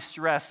is why we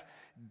stress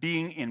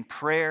being in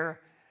prayer,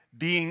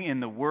 being in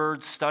the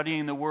Word,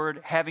 studying the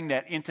Word, having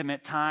that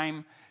intimate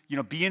time,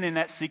 being in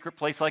that secret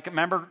place. Like,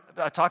 remember,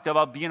 I talked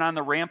about being on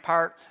the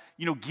rampart,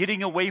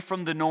 getting away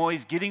from the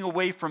noise, getting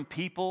away from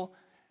people,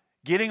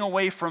 getting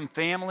away from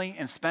family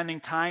and spending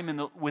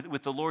time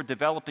with the Lord,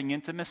 developing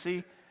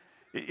intimacy.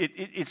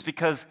 It's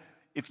because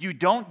if you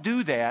don't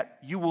do that,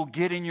 you will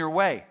get in your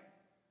way.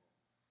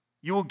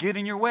 You will get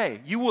in your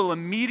way. You will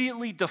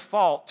immediately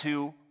default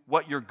to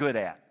what you're good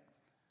at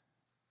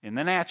in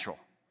the natural.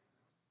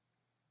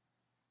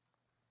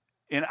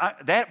 And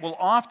that will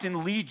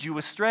often lead you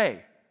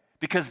astray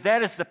because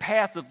that is the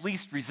path of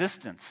least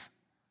resistance.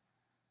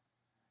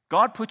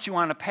 God puts you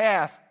on a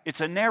path,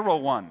 it's a narrow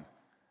one.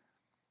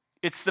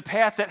 It's the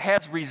path that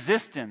has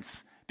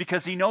resistance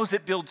because he knows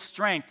it builds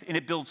strength and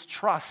it builds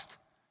trust.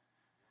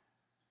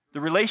 The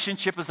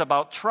relationship is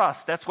about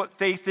trust. That's what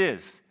faith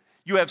is.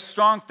 You have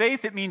strong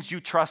faith, it means you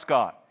trust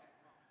God.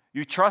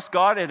 You trust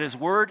God at his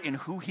word and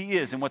who he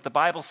is and what the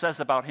Bible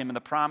says about him and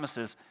the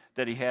promises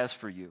that he has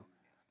for you.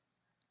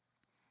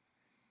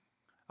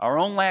 Our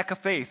own lack of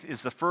faith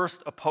is the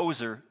first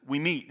opposer we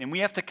meet, and we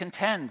have to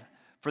contend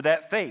for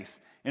that faith.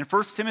 In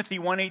 1 Timothy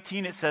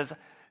 1:18 it says,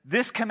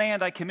 "This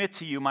command I commit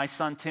to you, my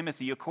son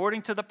Timothy,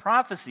 according to the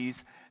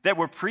prophecies that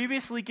were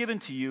previously given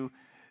to you,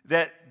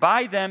 that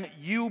by them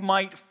you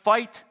might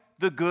fight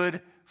the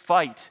good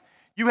fight."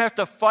 You have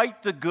to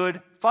fight the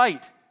good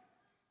fight.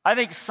 I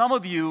think some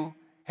of you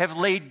have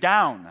laid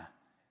down.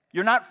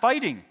 You're not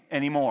fighting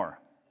anymore.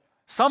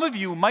 Some of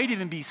you might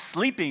even be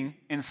sleeping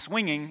and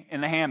swinging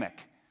in the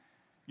hammock.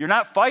 You're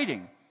not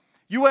fighting.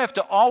 You have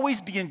to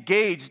always be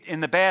engaged in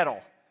the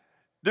battle.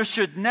 There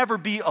should never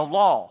be a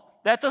lull.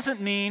 That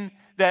doesn't mean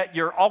that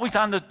you're always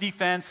on the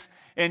defense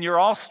and you're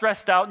all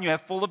stressed out and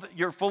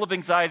you're full of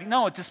anxiety.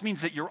 No, it just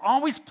means that you're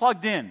always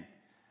plugged in.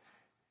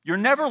 You're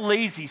never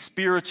lazy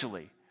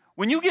spiritually.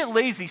 When you get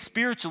lazy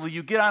spiritually,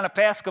 you get on a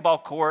basketball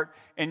court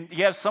and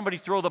you have somebody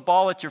throw the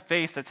ball at your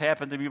face. That's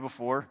happened to me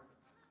before.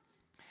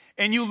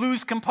 And you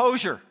lose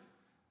composure.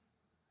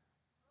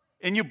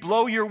 And you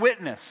blow your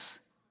witness.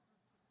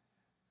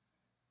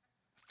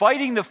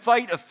 Fighting the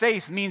fight of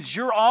faith means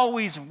you're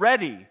always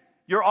ready.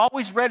 You're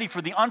always ready for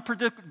the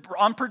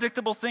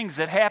unpredictable things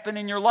that happen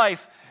in your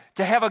life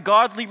to have a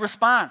godly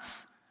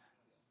response.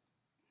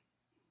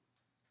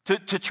 To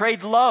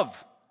trade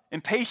love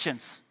and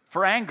patience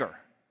for anger.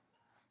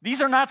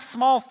 These are not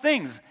small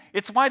things.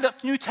 It's why the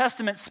New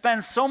Testament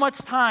spends so much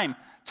time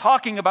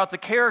talking about the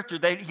character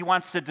that he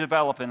wants to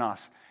develop in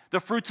us, the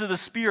fruits of the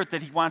Spirit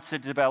that he wants to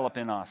develop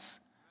in us.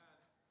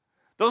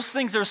 Those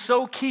things are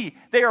so key.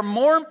 They are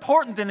more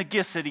important than the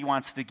gifts that he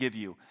wants to give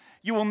you.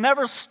 You will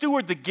never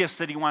steward the gifts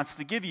that he wants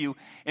to give you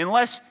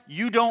unless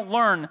you don't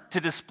learn to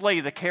display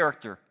the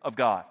character of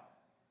God.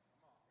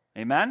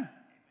 Amen?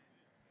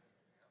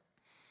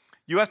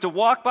 You have to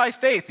walk by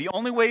faith. The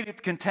only way to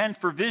contend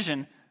for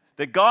vision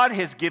that God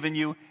has given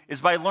you is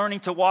by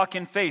learning to walk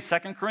in faith.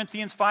 2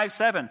 Corinthians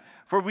 5:7.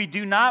 For we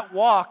do not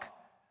walk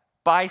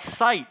by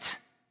sight.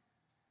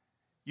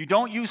 You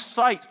don't use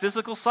sight,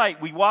 physical sight.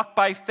 We walk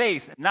by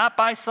faith, not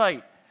by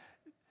sight.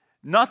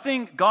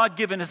 Nothing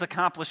God-given is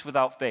accomplished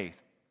without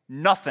faith.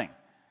 Nothing.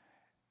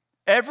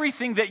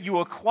 Everything that you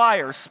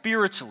acquire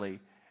spiritually,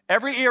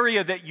 every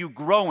area that you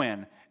grow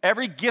in,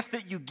 every gift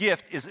that you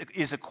gift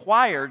is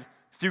acquired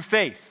through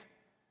faith.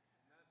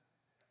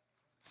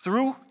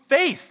 Through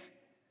faith.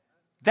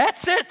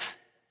 That's it.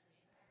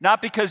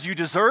 Not because you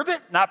deserve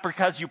it, not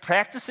because you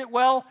practice it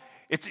well.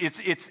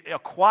 It's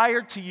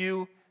acquired to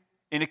you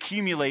and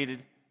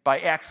accumulated by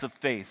acts of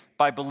faith,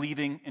 by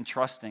believing and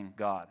trusting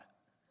God.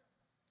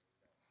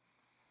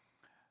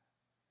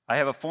 I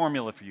have a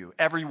formula for you.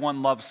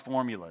 Everyone loves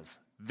formulas.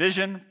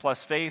 Vision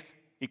plus faith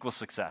equals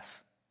success.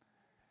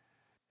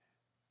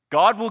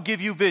 God will give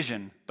you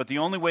vision, but the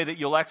only way that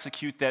you'll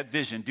execute that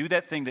vision, do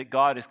that thing that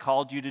God has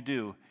called you to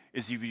do,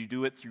 is if you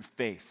do it through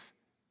faith,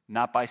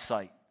 not by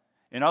sight.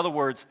 In other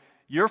words,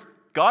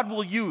 God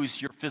will use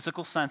your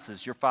physical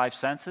senses, your 5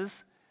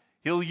 senses.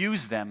 He'll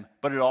use them,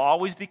 but it'll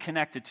always be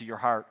connected to your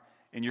heart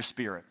and your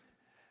spirit.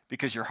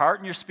 Because your heart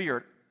and your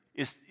spirit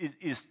is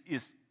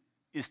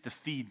to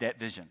feed that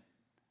vision.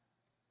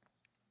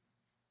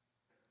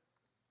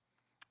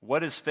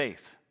 What is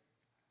faith?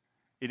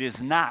 It is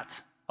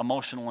not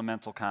emotional and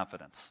mental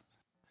confidence.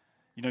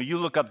 You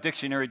look up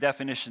dictionary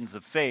definitions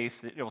of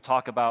faith, it will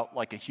talk about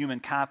like a human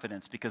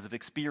confidence because of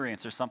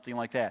experience or something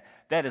like that.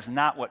 That is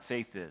not what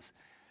faith is.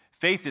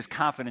 Faith is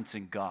confidence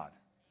in God.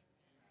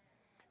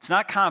 It's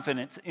not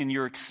confidence in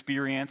your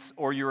experience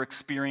or your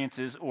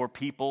experiences or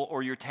people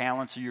or your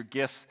talents or your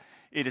gifts.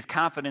 It is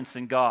confidence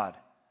in God.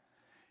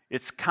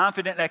 It's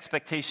confident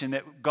expectation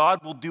that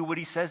God will do what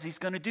he says he's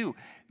going to do.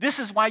 This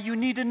is why you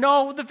need to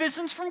know the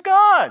vision's from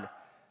God.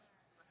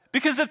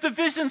 Because if the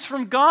vision's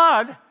from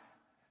God,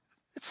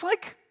 it's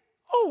like,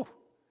 oh,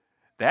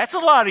 that's a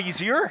lot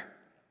easier.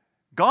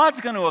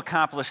 God's going to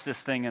accomplish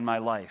this thing in my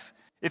life.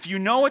 If you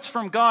know it's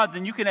from God,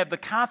 then you can have the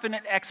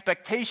confident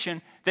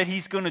expectation that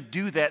he's going to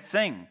do that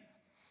thing.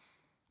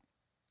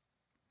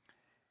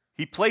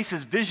 He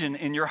places vision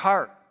in your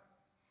heart.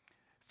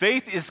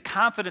 Faith is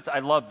confidence. I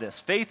love this.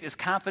 Faith is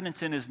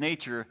confidence in his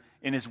nature,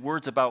 in his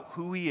words about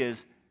who he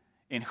is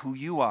and who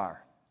you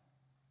are.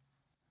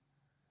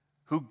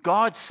 Who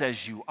God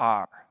says you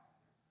are.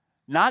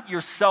 Not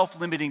your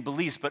self-limiting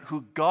beliefs, but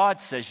who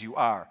God says you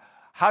are.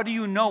 How do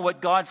you know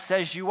what God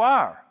says you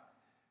are?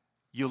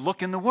 You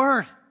look in the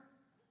Word.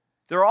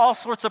 There are all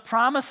sorts of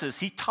promises.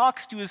 He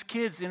talks to his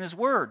kids in his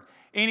Word.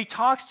 And he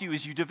talks to you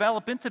as you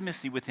develop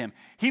intimacy with him.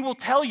 He will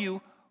tell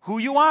you who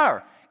you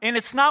are. And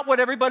it's not what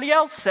everybody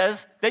else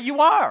says that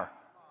you are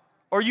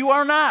or you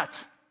are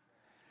not.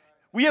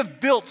 We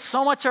have built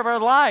so much of our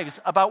lives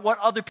about what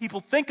other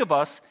people think of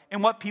us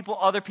and what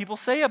other people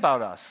say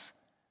about us.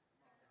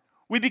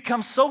 We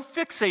become so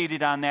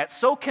fixated on that,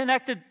 so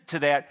connected to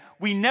that,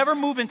 we never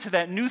move into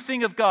that new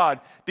thing of God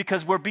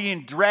because we're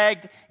being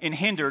dragged and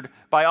hindered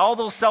by all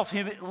those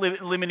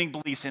self-limiting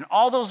beliefs and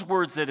all those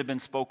words that have been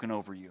spoken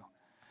over you.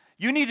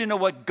 You need to know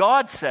what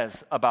God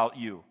says about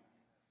you.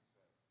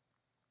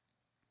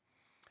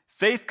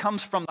 Faith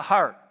comes from the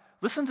heart.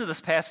 Listen to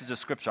this passage of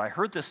Scripture. I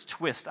heard this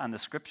twist on the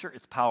Scripture.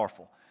 It's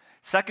powerful.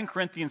 2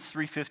 Corinthians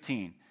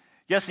 3:15.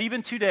 Yes,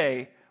 even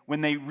today,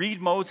 when they read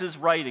Moses'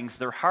 writings,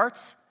 their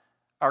hearts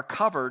are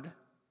covered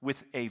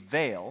with a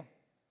veil,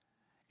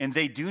 and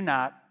they do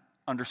not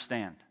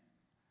understand.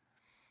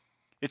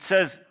 It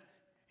says,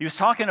 he was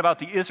talking about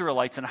the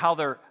Israelites and how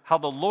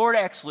the Lord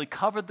actually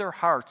covered their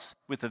hearts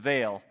with a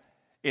veil,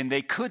 and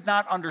they could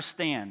not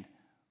understand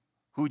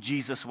who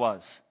Jesus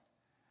was.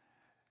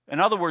 In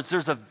other words,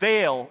 there's a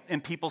veil in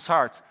people's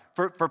hearts.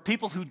 For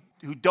people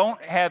who don't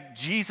have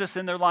Jesus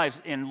in their lives,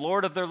 in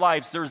Lord of their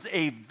lives, there's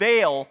a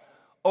veil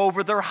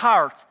over their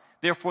heart,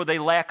 therefore they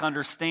lack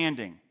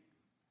understanding.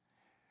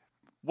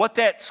 What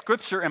that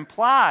scripture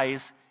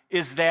implies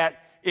is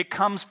that it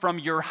comes from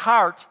your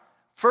heart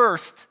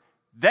first,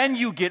 then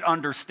you get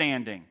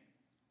understanding.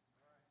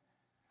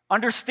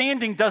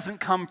 Understanding doesn't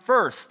come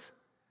first.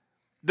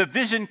 The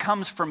vision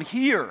comes from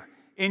here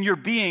in your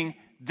being,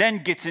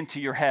 then gets into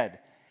your head.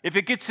 If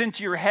it gets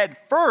into your head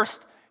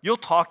first, you'll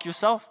talk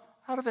yourself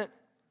out of it.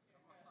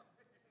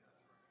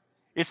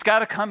 It's got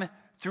to come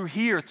through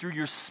here, through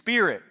your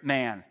spirit,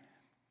 man.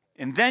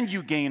 And then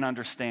you gain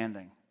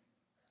understanding.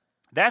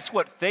 That's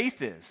what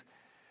faith is.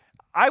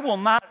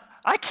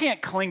 I can't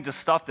cling to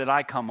stuff that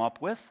I come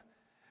up with.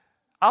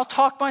 I'll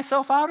talk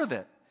myself out of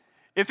it.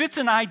 If it's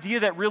an idea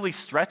that really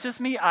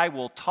stretches me, I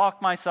will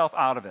talk myself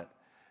out of it.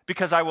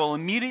 Because I will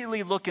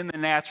immediately look in the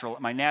natural,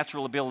 at my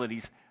natural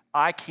abilities.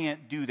 I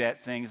can't do that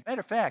thing. As a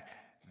matter of fact,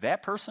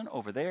 that person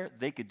over there,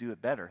 they could do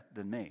it better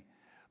than me.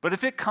 But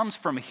if it comes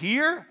from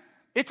here,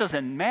 it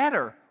doesn't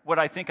matter what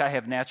I think I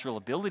have natural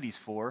abilities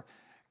for.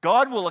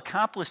 God will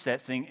accomplish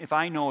that thing if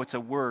I know it's a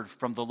word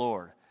from the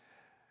Lord.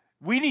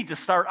 We need to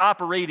start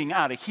operating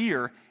out of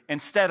here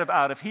instead of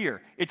out of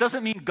here. It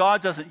doesn't mean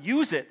God doesn't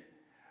use it,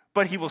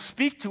 but he will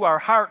speak to our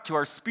heart, to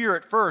our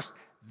spirit first,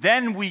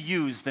 then we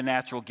use the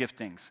natural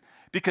giftings.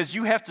 Because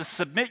you have to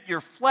submit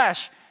your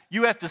flesh,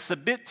 you have to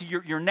submit to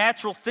your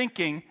natural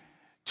thinking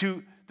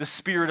to the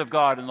Spirit of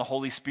God and the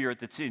Holy Spirit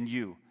that's in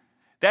you.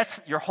 That's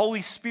your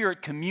Holy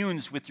Spirit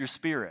communes with your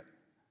spirit.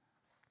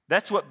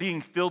 That's what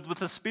being filled with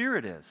the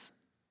Spirit is.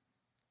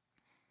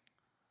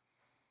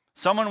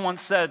 Someone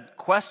once said,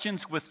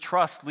 questions with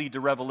trust lead to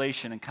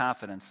revelation and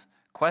confidence.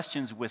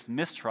 Questions with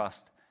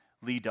mistrust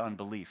lead to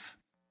unbelief.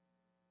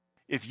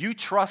 If you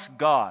trust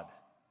God,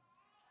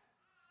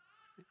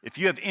 if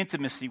you have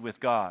intimacy with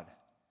God,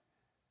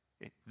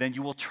 then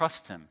you will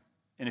trust him.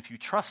 And if you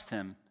trust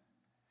him,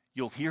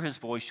 you'll hear his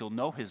voice, you'll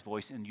know his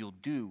voice, and you'll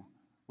do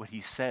what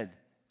he said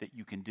that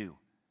you can do.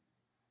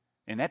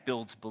 And that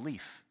builds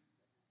belief.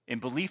 And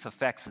belief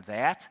affects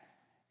that,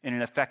 and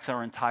it affects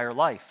our entire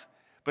life.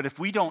 But if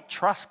we don't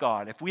trust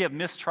God, if we have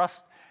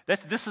mistrust,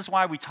 this is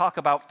why we talk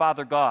about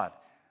Father God.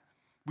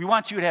 We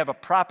want you to have a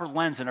proper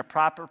lens and a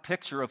proper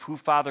picture of who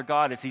Father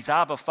God is. He's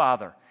Abba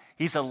Father.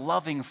 He's a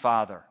loving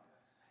Father.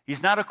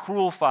 He's not a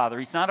cruel Father.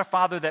 He's not a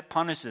Father that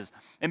punishes.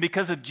 And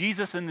because of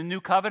Jesus in the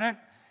new covenant,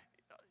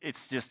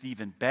 it's just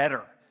even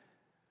better.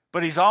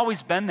 But he's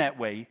always been that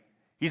way.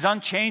 He's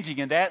unchanging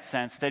in that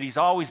sense that he's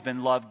always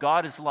been love.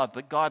 God is love,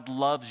 but God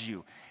loves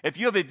you. If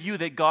you have a view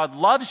that God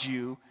loves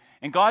you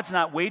and God's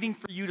not waiting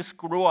for you to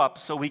screw up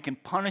so he can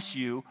punish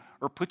you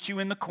or put you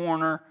in the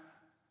corner,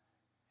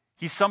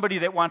 he's somebody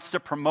that wants to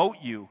promote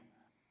you.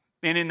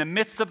 And in the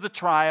midst of the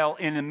trial,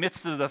 in the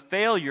midst of the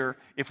failure,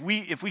 if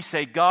we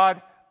say,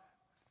 God,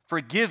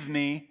 forgive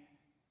me,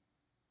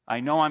 I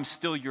know I'm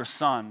still your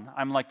son.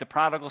 I'm like the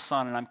prodigal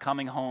son, and I'm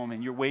coming home,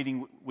 and you're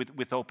waiting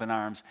with open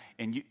arms.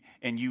 And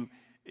you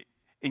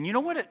know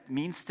what it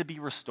means to be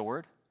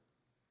restored?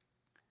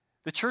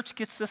 The church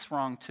gets this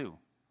wrong too.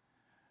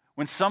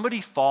 When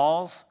somebody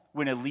falls,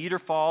 when a leader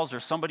falls, or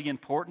somebody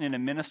important in a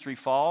ministry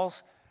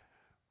falls,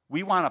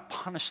 we want to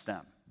punish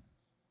them.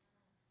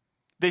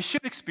 They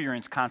should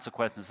experience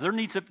consequences. There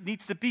needs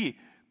to be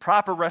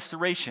proper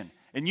restoration.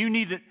 And you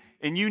need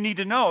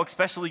to know,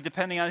 especially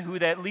depending on who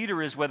that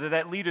leader is, whether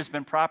that leader's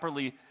been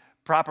properly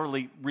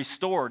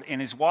restored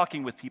and is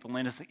walking with people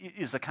and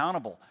is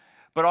accountable.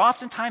 But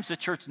oftentimes the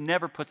church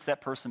never puts that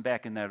person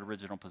back in that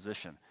original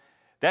position.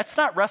 That's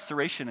not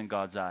restoration in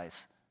God's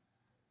eyes.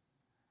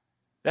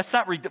 That's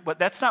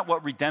not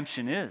what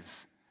redemption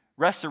is.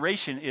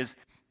 Restoration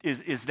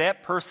is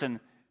that person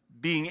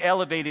being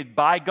elevated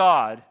by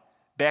God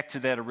back to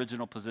that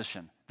original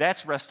position.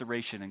 That's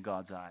restoration in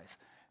God's eyes.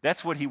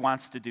 That's what he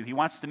wants to do. He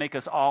wants to make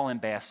us all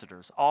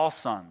ambassadors, all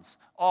sons,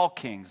 all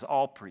kings,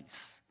 all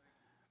priests.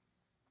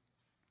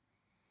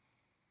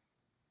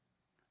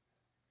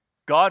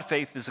 God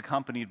faith is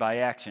accompanied by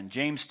action.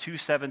 James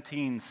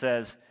 2:17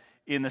 says,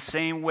 in the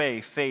same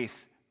way,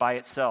 faith by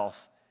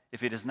itself,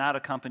 if it is not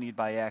accompanied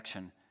by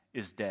action,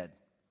 is dead.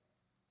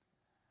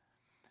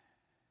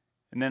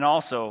 And then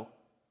also,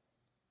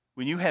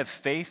 when you have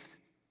faith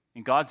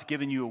and God's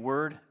given you a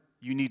word,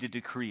 you need to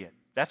decree it.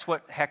 That's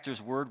what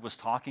Hector's word was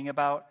talking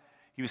about.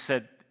 He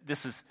said,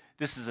 this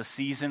is a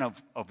season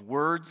of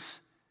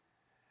words.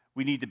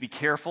 We need to be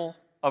careful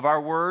of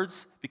our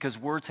words because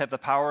words have the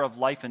power of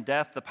life and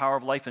death. The power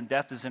of life and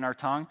death is in our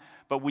tongue.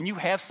 But when you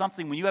have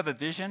something, when you have a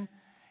vision,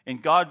 and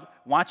God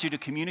wants you to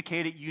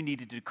communicate it, you need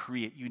to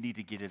decree it. You need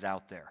to get it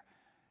out there.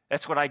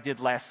 That's what I did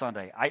last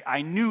Sunday.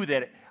 I knew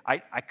that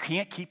I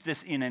can't keep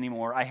this in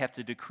anymore. I have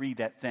to decree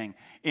that thing.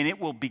 And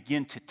it will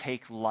begin to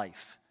take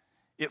life.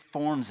 It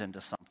forms into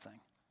something.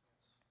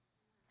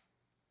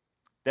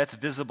 That's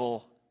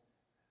visible.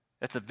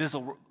 That's a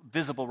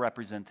visible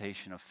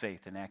representation of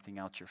faith and acting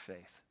out your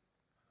faith.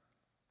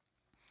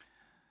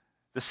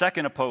 The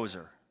second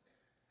opposer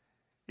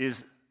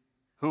is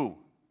who?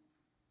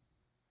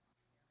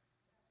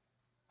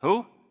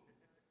 Who?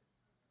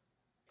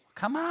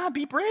 Come on,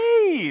 be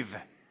brave.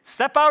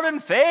 Step out in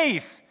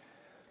faith.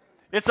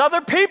 It's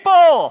other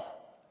people.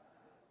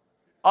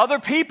 Other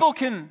people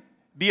can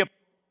be a part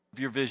of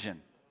your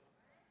vision.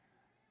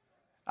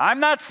 I'm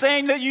not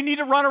saying that you need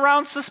to run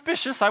around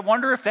suspicious. I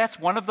wonder if that's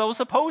one of those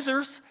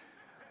opposers.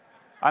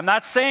 I'm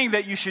not saying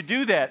that you should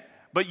do that,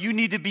 but you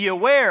need to be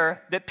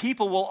aware that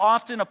people will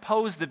often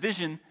oppose the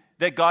vision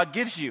that God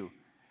gives you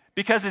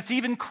because it's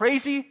even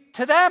crazy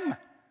to them.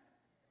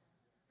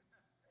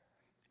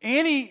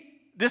 Annie,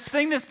 this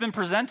thing that's been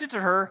presented to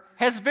her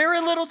has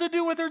very little to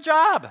do with her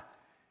job.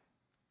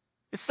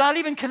 It's not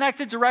even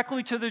connected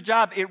directly to their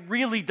job. It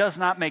really does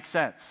not make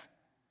sense.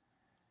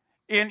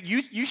 And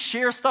you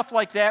share stuff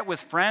like that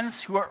with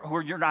friends who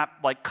are you're not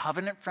like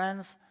covenant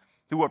friends,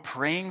 who are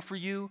praying for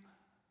you,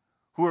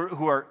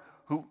 who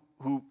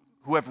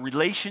have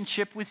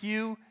relationship with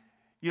you.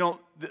 You know,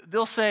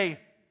 they'll say,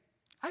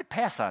 "I'd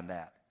pass on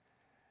that.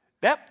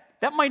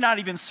 That might not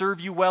even serve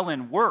you well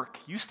in work.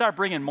 You start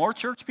bringing more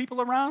church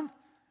people around,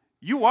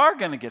 you are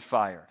going to get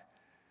fired."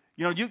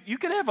 You know, you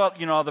can have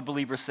other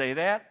believers say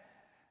that.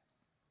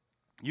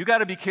 You got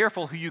to be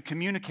careful who you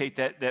communicate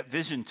that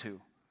vision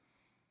to.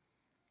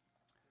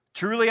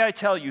 Truly I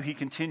tell you, he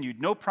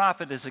continued, no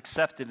prophet is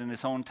accepted in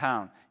his own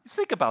town. You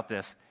think about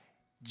this.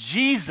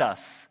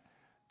 Jesus,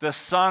 the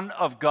Son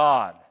of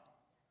God.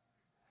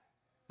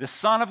 The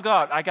Son of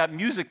God. I got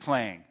music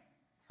playing.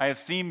 I have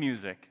theme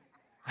music.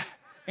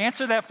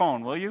 Answer that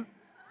phone, will you?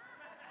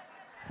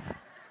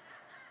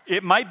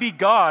 It might be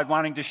God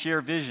wanting to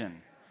share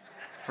vision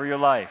for your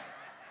life.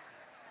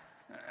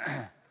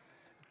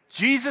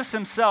 Jesus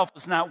himself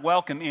was not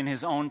welcome in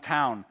his own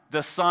town,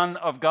 the Son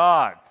of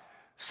God.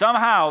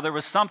 Somehow there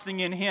was something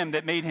in him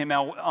that made him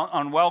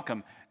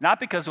unwelcome, not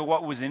because of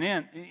what was in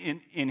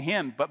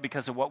him, but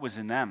because of what was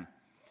in them.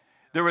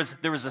 There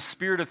was a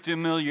spirit of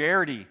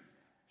familiarity.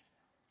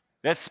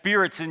 That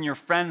spirit's in your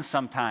friends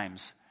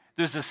sometimes.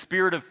 There's a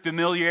spirit of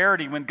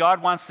familiarity. When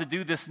God wants to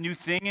do this new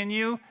thing in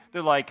you,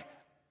 they're like,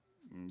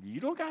 "You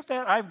don't got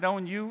that? I've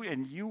known you,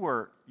 and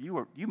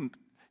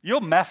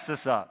you'll mess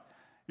this up.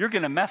 You're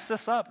going to mess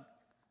this up."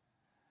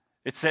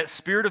 It's that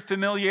spirit of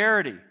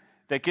familiarity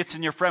that gets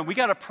in your friend. We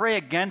got to pray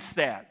against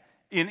that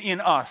in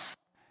us.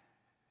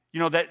 You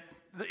know, that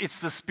it's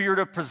the spirit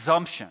of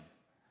presumption,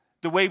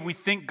 the way we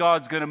think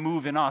God's going to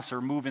move in us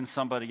or move in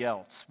somebody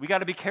else. We got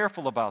to be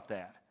careful about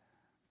that.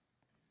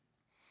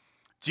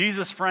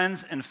 Jesus'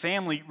 friends and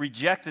family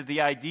rejected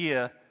the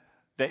idea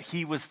that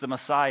he was the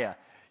Messiah.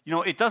 You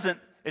know, it doesn't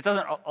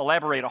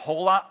elaborate a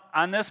whole lot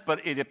on this,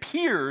 but it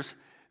appears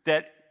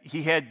that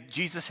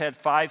Jesus had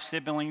 5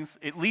 siblings,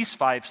 at least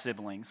 5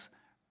 siblings,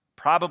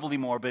 probably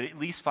more, but at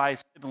least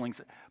 5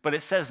 siblings. But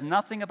it says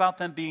nothing about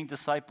them being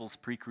disciples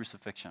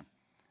pre-crucifixion.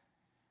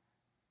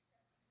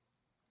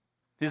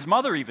 His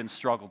mother even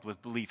struggled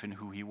with belief in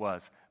who he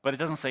was, but it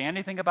doesn't say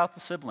anything about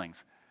the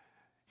siblings.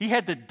 He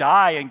had to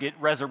die and get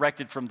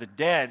resurrected from the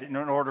dead in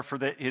order for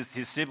his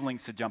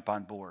siblings to jump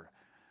on board.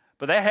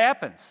 But that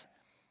happens.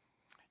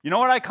 You know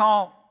what I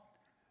call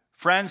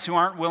friends who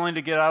aren't willing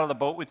to get out of the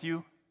boat with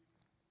you?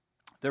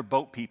 They're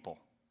boat people.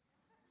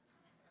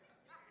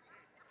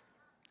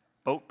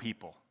 Boat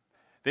people.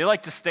 They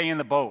like to stay in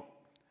the boat.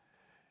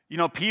 You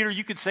know, Peter,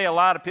 you could say a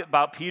lot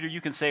about Peter. You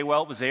can say,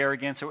 well, it was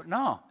arrogance.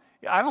 No,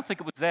 I don't think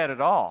it was that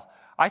at all.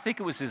 I think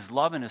it was his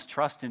love and his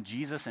trust in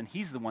Jesus, and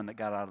he's the one that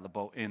got out of the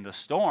boat in the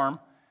storm.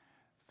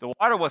 The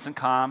water wasn't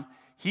calm.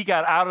 He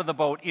got out of the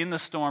boat in the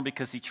storm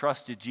because he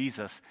trusted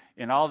Jesus.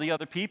 And all the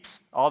other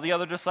peeps, all the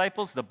other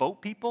disciples, the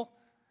boat people,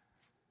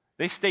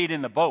 they stayed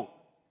in the boat.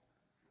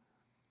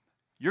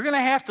 You're going to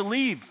have to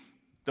leave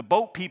the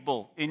boat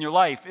people in your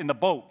life in the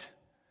boat.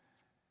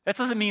 That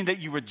doesn't mean that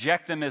you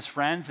reject them as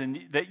friends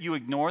and that you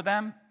ignore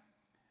them.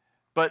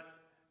 But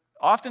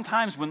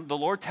oftentimes when the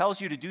Lord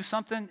tells you to do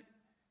something,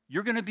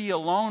 you're going to be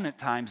alone at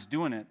times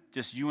doing it,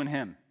 just you and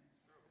him.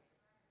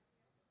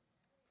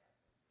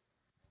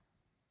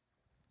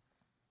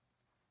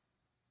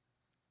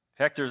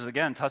 Hector's,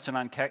 again, touching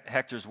on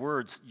Hector's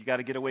words, you got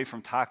to get away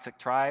from toxic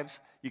tribes.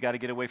 You got to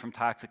get away from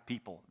toxic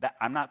people.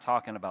 I'm not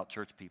talking about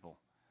church people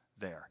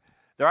there.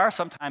 There are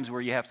some times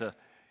where you have to,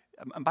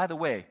 and by the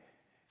way,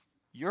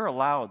 you're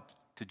allowed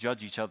to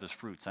judge each other's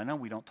fruits. I know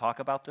we don't talk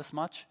about this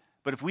much,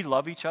 but if we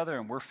love each other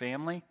and we're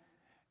family,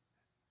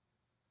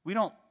 we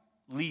don't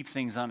leave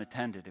things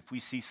unattended if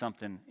we see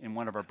something in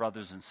one of our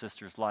brothers and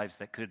sisters' lives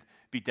that could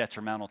be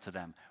detrimental to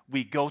them.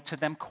 We go to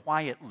them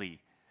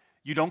quietly.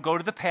 You don't go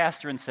to the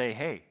pastor and say,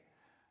 hey,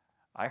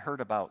 I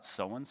heard about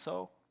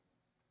so-and-so.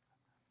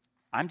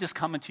 I'm just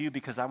coming to you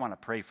because I want to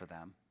pray for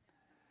them.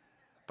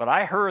 But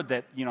I heard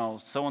that,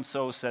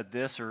 so-and-so said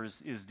this or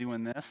is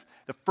doing this.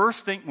 The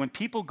first thing, when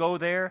people go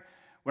there,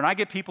 when I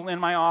get people in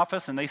my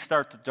office and they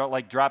start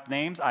to drop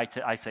names,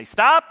 I say,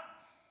 stop.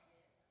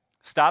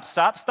 Stop,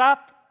 stop,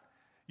 stop.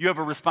 You have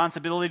a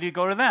responsibility to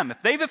go to them.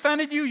 If they've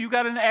offended you, you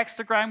got an axe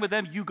to grind with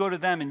them, you go to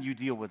them and you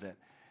deal with it.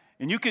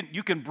 And you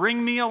can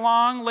bring me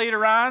along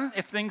later on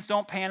if things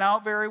don't pan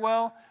out very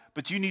well,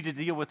 but you need to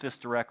deal with this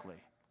directly.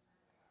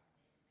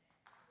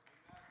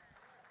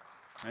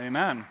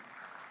 Amen.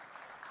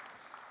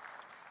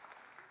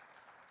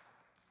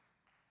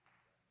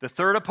 The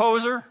third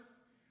opposer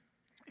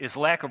is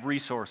lack of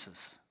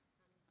resources.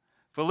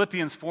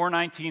 Philippians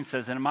 4:19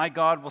 says, and my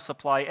God will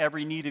supply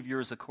every need of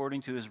yours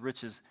according to his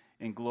riches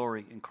in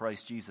glory in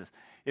Christ Jesus.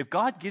 If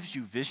God gives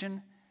you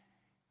vision,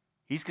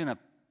 he's going to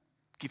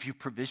give you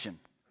provision.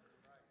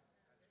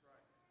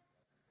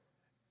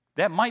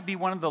 That might be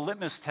one of the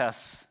litmus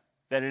tests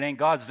that it ain't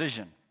God's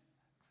vision.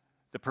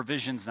 The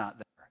provision's not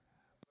there.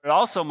 It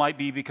also might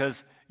be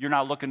because you're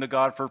not looking to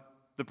God for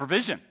the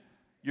provision.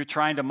 You're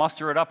trying to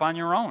muster it up on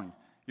your own.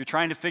 You're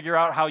trying to figure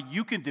out how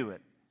you can do it.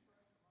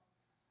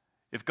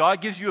 If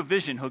God gives you a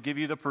vision, he'll give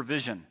you the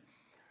provision.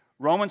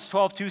 Romans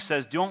 12:2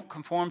 says, don't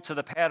conform to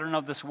the pattern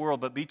of this world,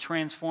 but be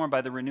transformed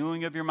by the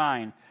renewing of your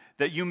mind,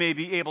 that you may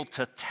be able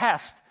to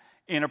test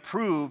and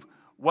approve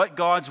what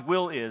God's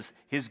will is,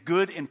 his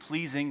good and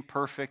pleasing,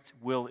 perfect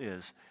will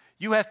is.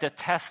 You have to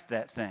test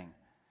that thing.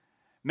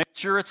 Make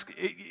sure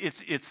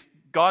it's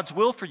God's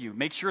will for you.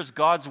 Make sure it's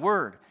God's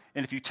word.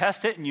 And if you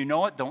test it and you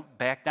know it, don't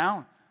back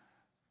down.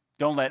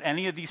 Don't let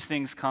any of these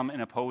things come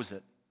and oppose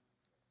it.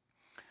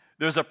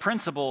 There's a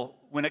principle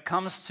when it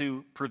comes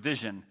to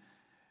provision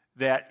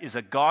that is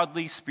a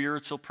godly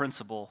spiritual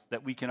principle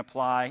that we can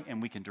apply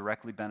and we can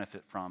directly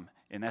benefit from.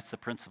 And that's the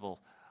principle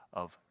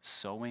of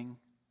sowing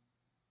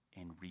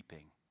and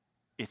reaping.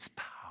 It's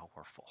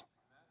powerful.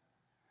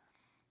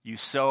 You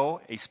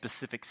sow a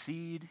specific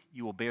seed,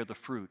 you will bear the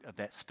fruit of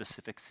that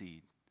specific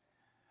seed.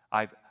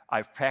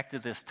 I've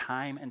practiced this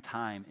time and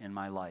time in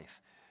my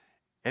life.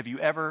 Have you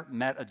ever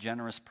met a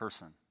generous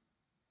person?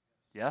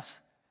 Yes?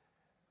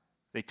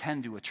 They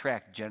tend to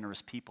attract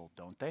generous people,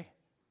 don't they?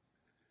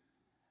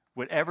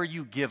 Whatever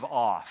you give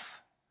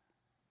off,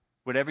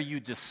 whatever you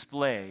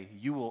display,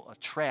 you will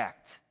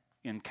attract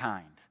in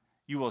kind.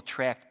 You will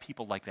attract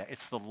people like that.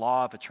 It's the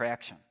law of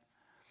attraction.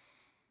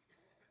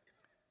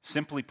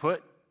 Simply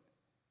put,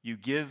 you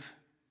give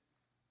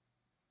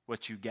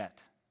what you get,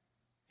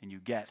 and you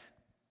get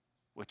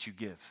what you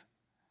give.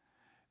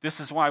 This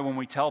is why when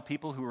we tell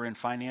people who are in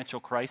financial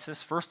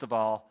crisis, first of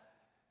all,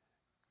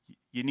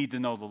 you need to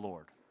know the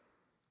Lord.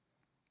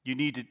 You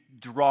need to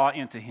draw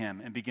into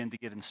him and begin to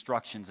get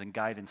instructions and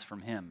guidance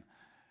from him.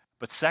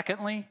 But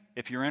secondly,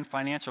 if you're in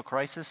financial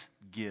crisis,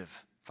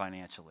 give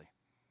financially.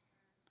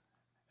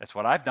 That's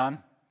what I've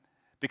done.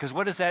 Because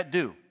what does that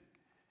do?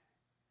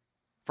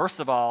 First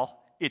of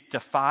all, it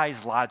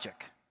defies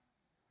logic.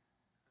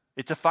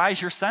 It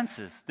defies your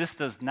senses. This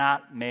does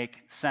not make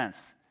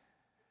sense.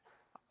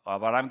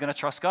 But I'm going to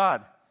trust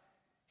God.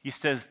 He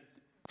says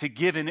to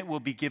give and it will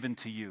be given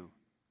to you.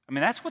 I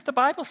mean, that's what the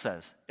Bible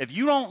says. If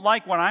you don't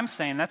like what I'm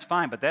saying, that's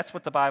fine, but that's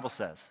what the Bible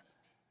says.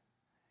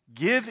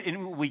 Give and it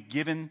will be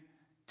given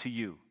to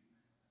you.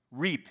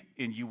 Reap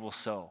and you will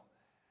sow.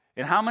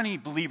 And how many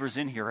believers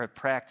in here have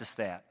practiced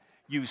that?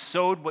 You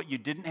sowed what you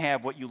didn't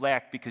have, what you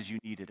lacked because you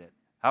needed it.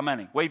 How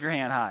many? Wave your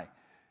hand high.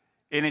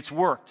 And it's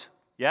worked,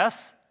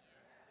 yes?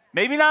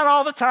 Maybe not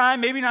all the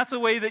time, maybe not the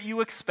way that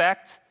you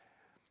expect,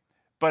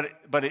 but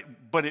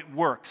it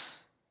works.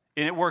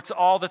 And it works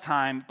all the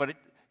time, but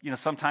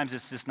sometimes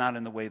it's just not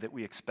in the way that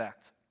we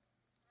expect.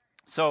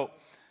 So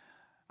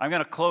I'm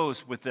going to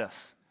close with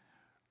this.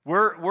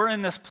 We're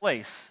in this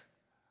place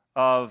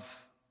of,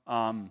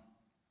 in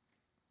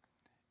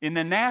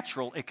the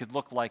natural, it could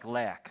look like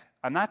lack.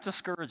 I'm not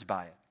discouraged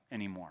by it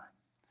anymore.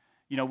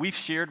 We've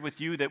shared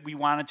with you that we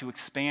wanted to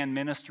expand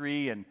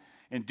ministry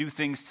and do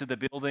things to the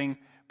building,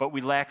 but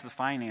we lacked the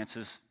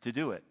finances to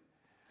do it.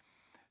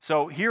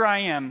 So here I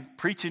am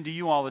preaching to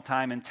you all the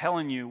time and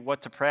telling you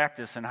what to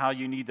practice and how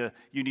you need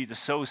to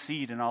sow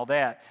seed and all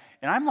that.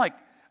 And I'm like,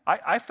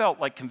 I felt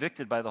like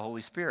convicted by the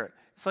Holy Spirit.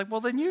 It's like,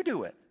 well, then you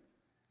do it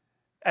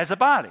as a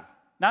body,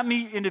 not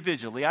me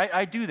individually.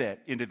 I do that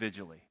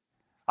individually.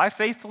 I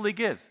faithfully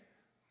give.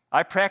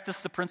 I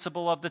practice the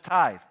principle of the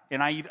tithe,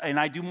 and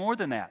I do more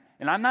than that.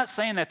 And I'm not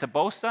saying that to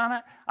boast on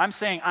it. I'm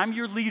saying I'm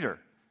your leader,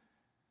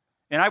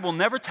 and I will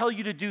never tell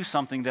you to do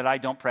something that I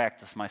don't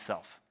practice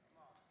myself.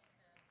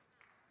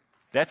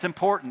 That's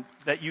important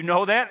that you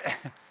know that,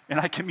 and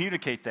I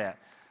communicate that.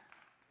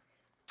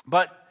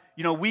 But,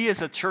 we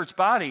as a church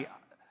body,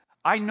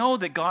 I know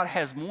that God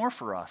has more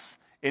for us,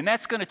 and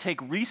that's going to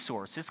take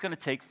resource. It's going to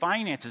take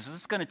finances.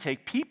 It's going to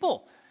take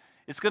people.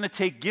 It's going to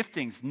take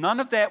giftings. None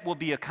of that will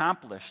be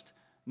accomplished.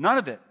 None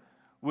of it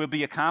will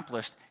be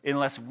accomplished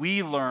unless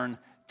we learn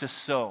to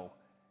sow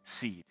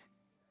seed.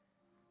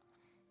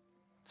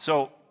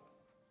 So,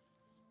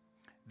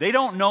 they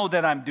don't know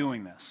that I'm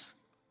doing this.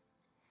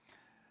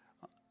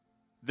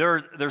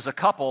 There's a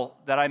couple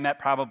that I met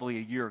probably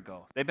a year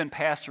ago. They've been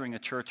pastoring a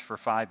church for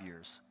 5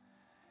 years.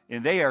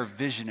 And they are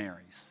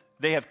visionaries.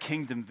 They have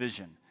kingdom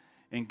vision.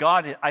 And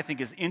God, I think,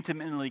 has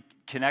intimately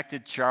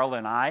connected Charla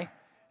and I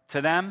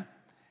to them.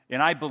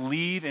 And I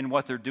believe in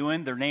what they're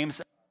doing. Their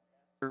names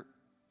are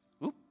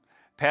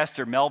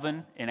Pastor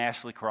Melvin and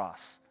Ashley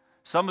Cross.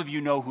 Some of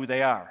you know who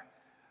they are.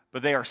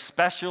 But they are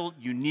special,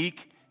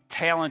 unique,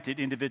 talented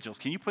individuals.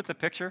 Can you put the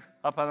picture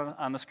up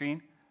on the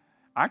screen?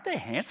 Aren't they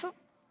handsome?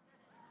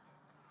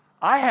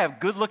 I have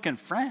good-looking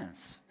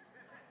friends.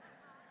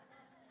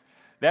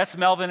 That's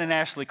Melvin and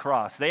Ashley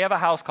Cross. They have a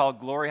house called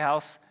Glory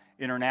House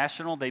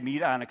International. They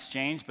meet on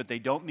exchange, but they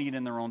don't meet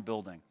in their own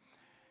building.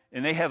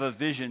 And they have a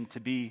vision to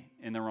be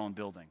in their own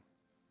building.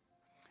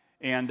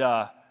 And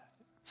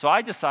so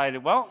I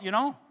decided, well,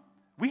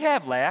 we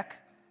have lack.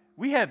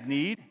 We have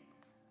need.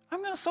 I'm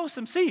going to sow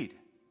some seed.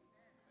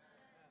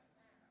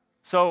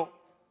 So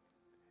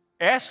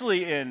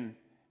Ashley and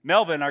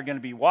Melvin are going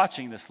to be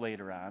watching this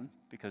later on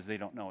because they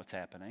don't know what's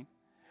happening.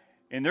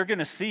 And they're going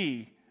to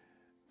see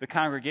the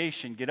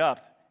congregation get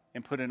up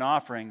and put an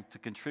offering to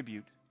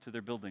contribute to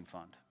their building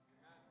fund.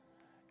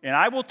 And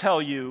I will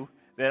tell you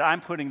that I'm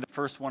putting the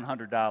first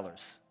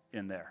 $100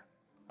 in there,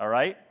 all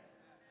right?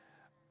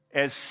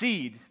 As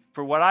seed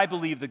for what I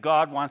believe that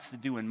God wants to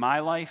do in my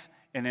life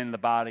and in the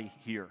body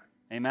here.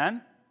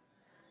 Amen?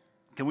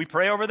 Can we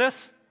pray over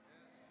this?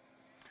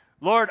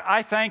 Lord,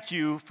 I thank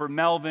you for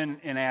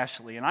Melvin and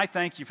Ashley, and I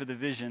thank you for the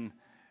vision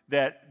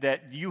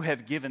that you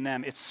have given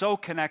them. It's so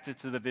connected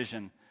to the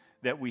vision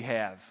that we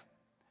have.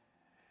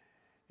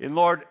 And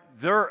Lord,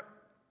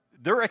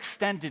 they're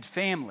extended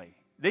family.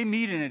 They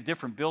meet in a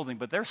different building,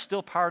 but they're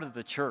still part of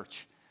the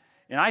church.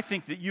 And I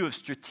think that you have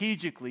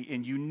strategically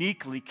and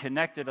uniquely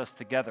connected us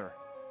together.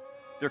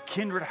 Their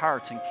kindred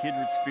hearts and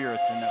kindred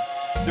spirits,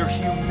 and their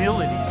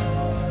humility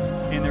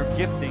and their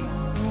gifting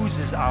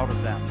oozes out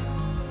of them.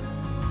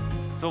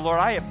 So, Lord,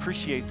 I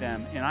appreciate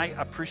them, and I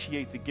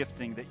appreciate the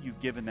gifting that you've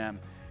given them.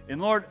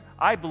 And, Lord,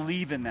 I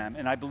believe in them,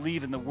 and I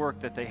believe in the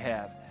work that they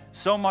have.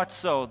 So much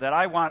so that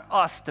I want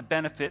us to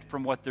benefit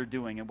from what they're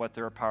doing and what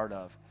they're a part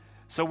of.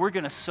 So we're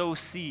going to sow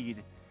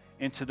seed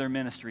into their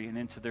ministry and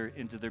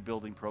into their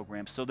building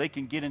program so they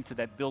can get into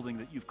that building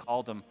that you've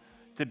called them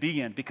to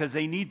be in, because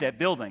they need that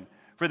building.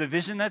 For the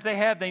vision that they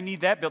have, they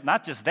need that building.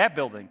 Not just that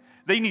building.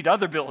 They need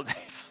other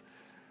buildings.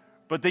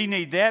 But they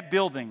need that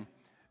building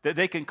that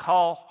they can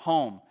call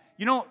home.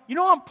 You know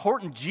how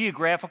important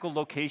geographical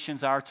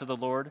locations are to the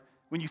Lord?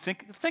 When you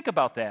think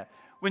about that.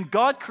 When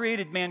God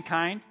created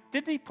mankind,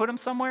 didn't he put him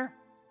somewhere?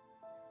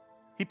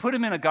 He put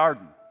him in a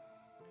garden.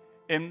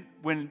 And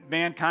when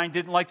mankind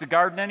didn't like the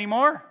garden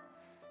anymore,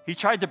 he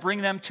tried to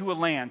bring them to a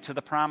land, to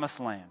the promised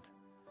land.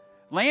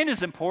 Land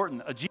is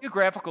important. A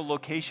geographical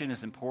location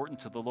is important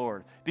to the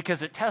Lord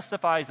because it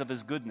testifies of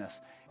his goodness.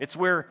 It's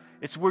where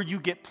you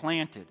get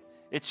planted.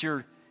 It's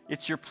your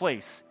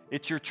place.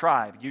 It's your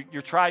tribe.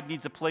 Your tribe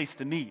needs a place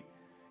to meet.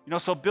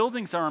 So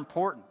buildings are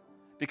important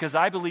because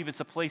I believe it's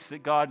a place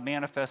that God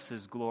manifests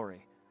his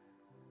glory.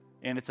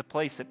 And it's a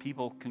place that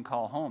people can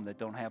call home that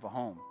don't have a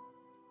home.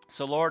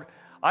 So, Lord,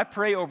 I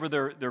pray over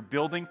their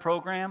building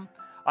program.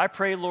 I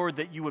pray, Lord,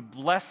 that you would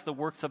bless the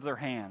works of their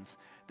hands,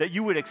 that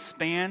you would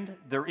expand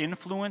their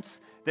influence,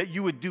 that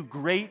you would do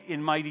great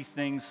and mighty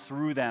things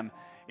through them.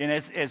 And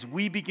as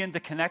we begin to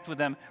connect with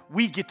them,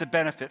 we get to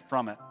benefit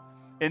from it.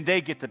 And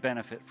they get to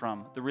benefit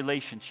from the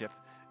relationship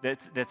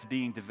that's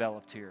being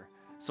developed here.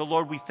 So,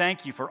 Lord, we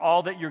thank you for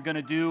all that you're going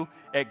to do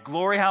at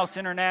Glory House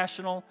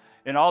International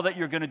and all that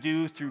you're going to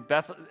do through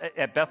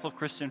at Bethel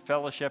Christian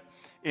Fellowship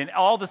and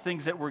all the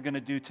things that we're going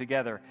to do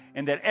together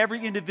and that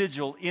every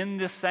individual in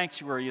this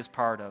sanctuary is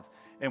part of.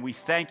 And we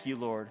thank you,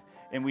 Lord,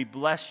 and we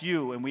bless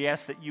you, and we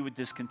ask that you would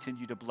just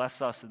continue to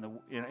bless us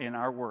in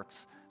our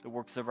works, the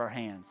works of our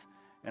hands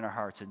and our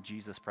hearts, in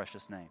Jesus'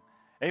 precious name.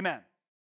 Amen.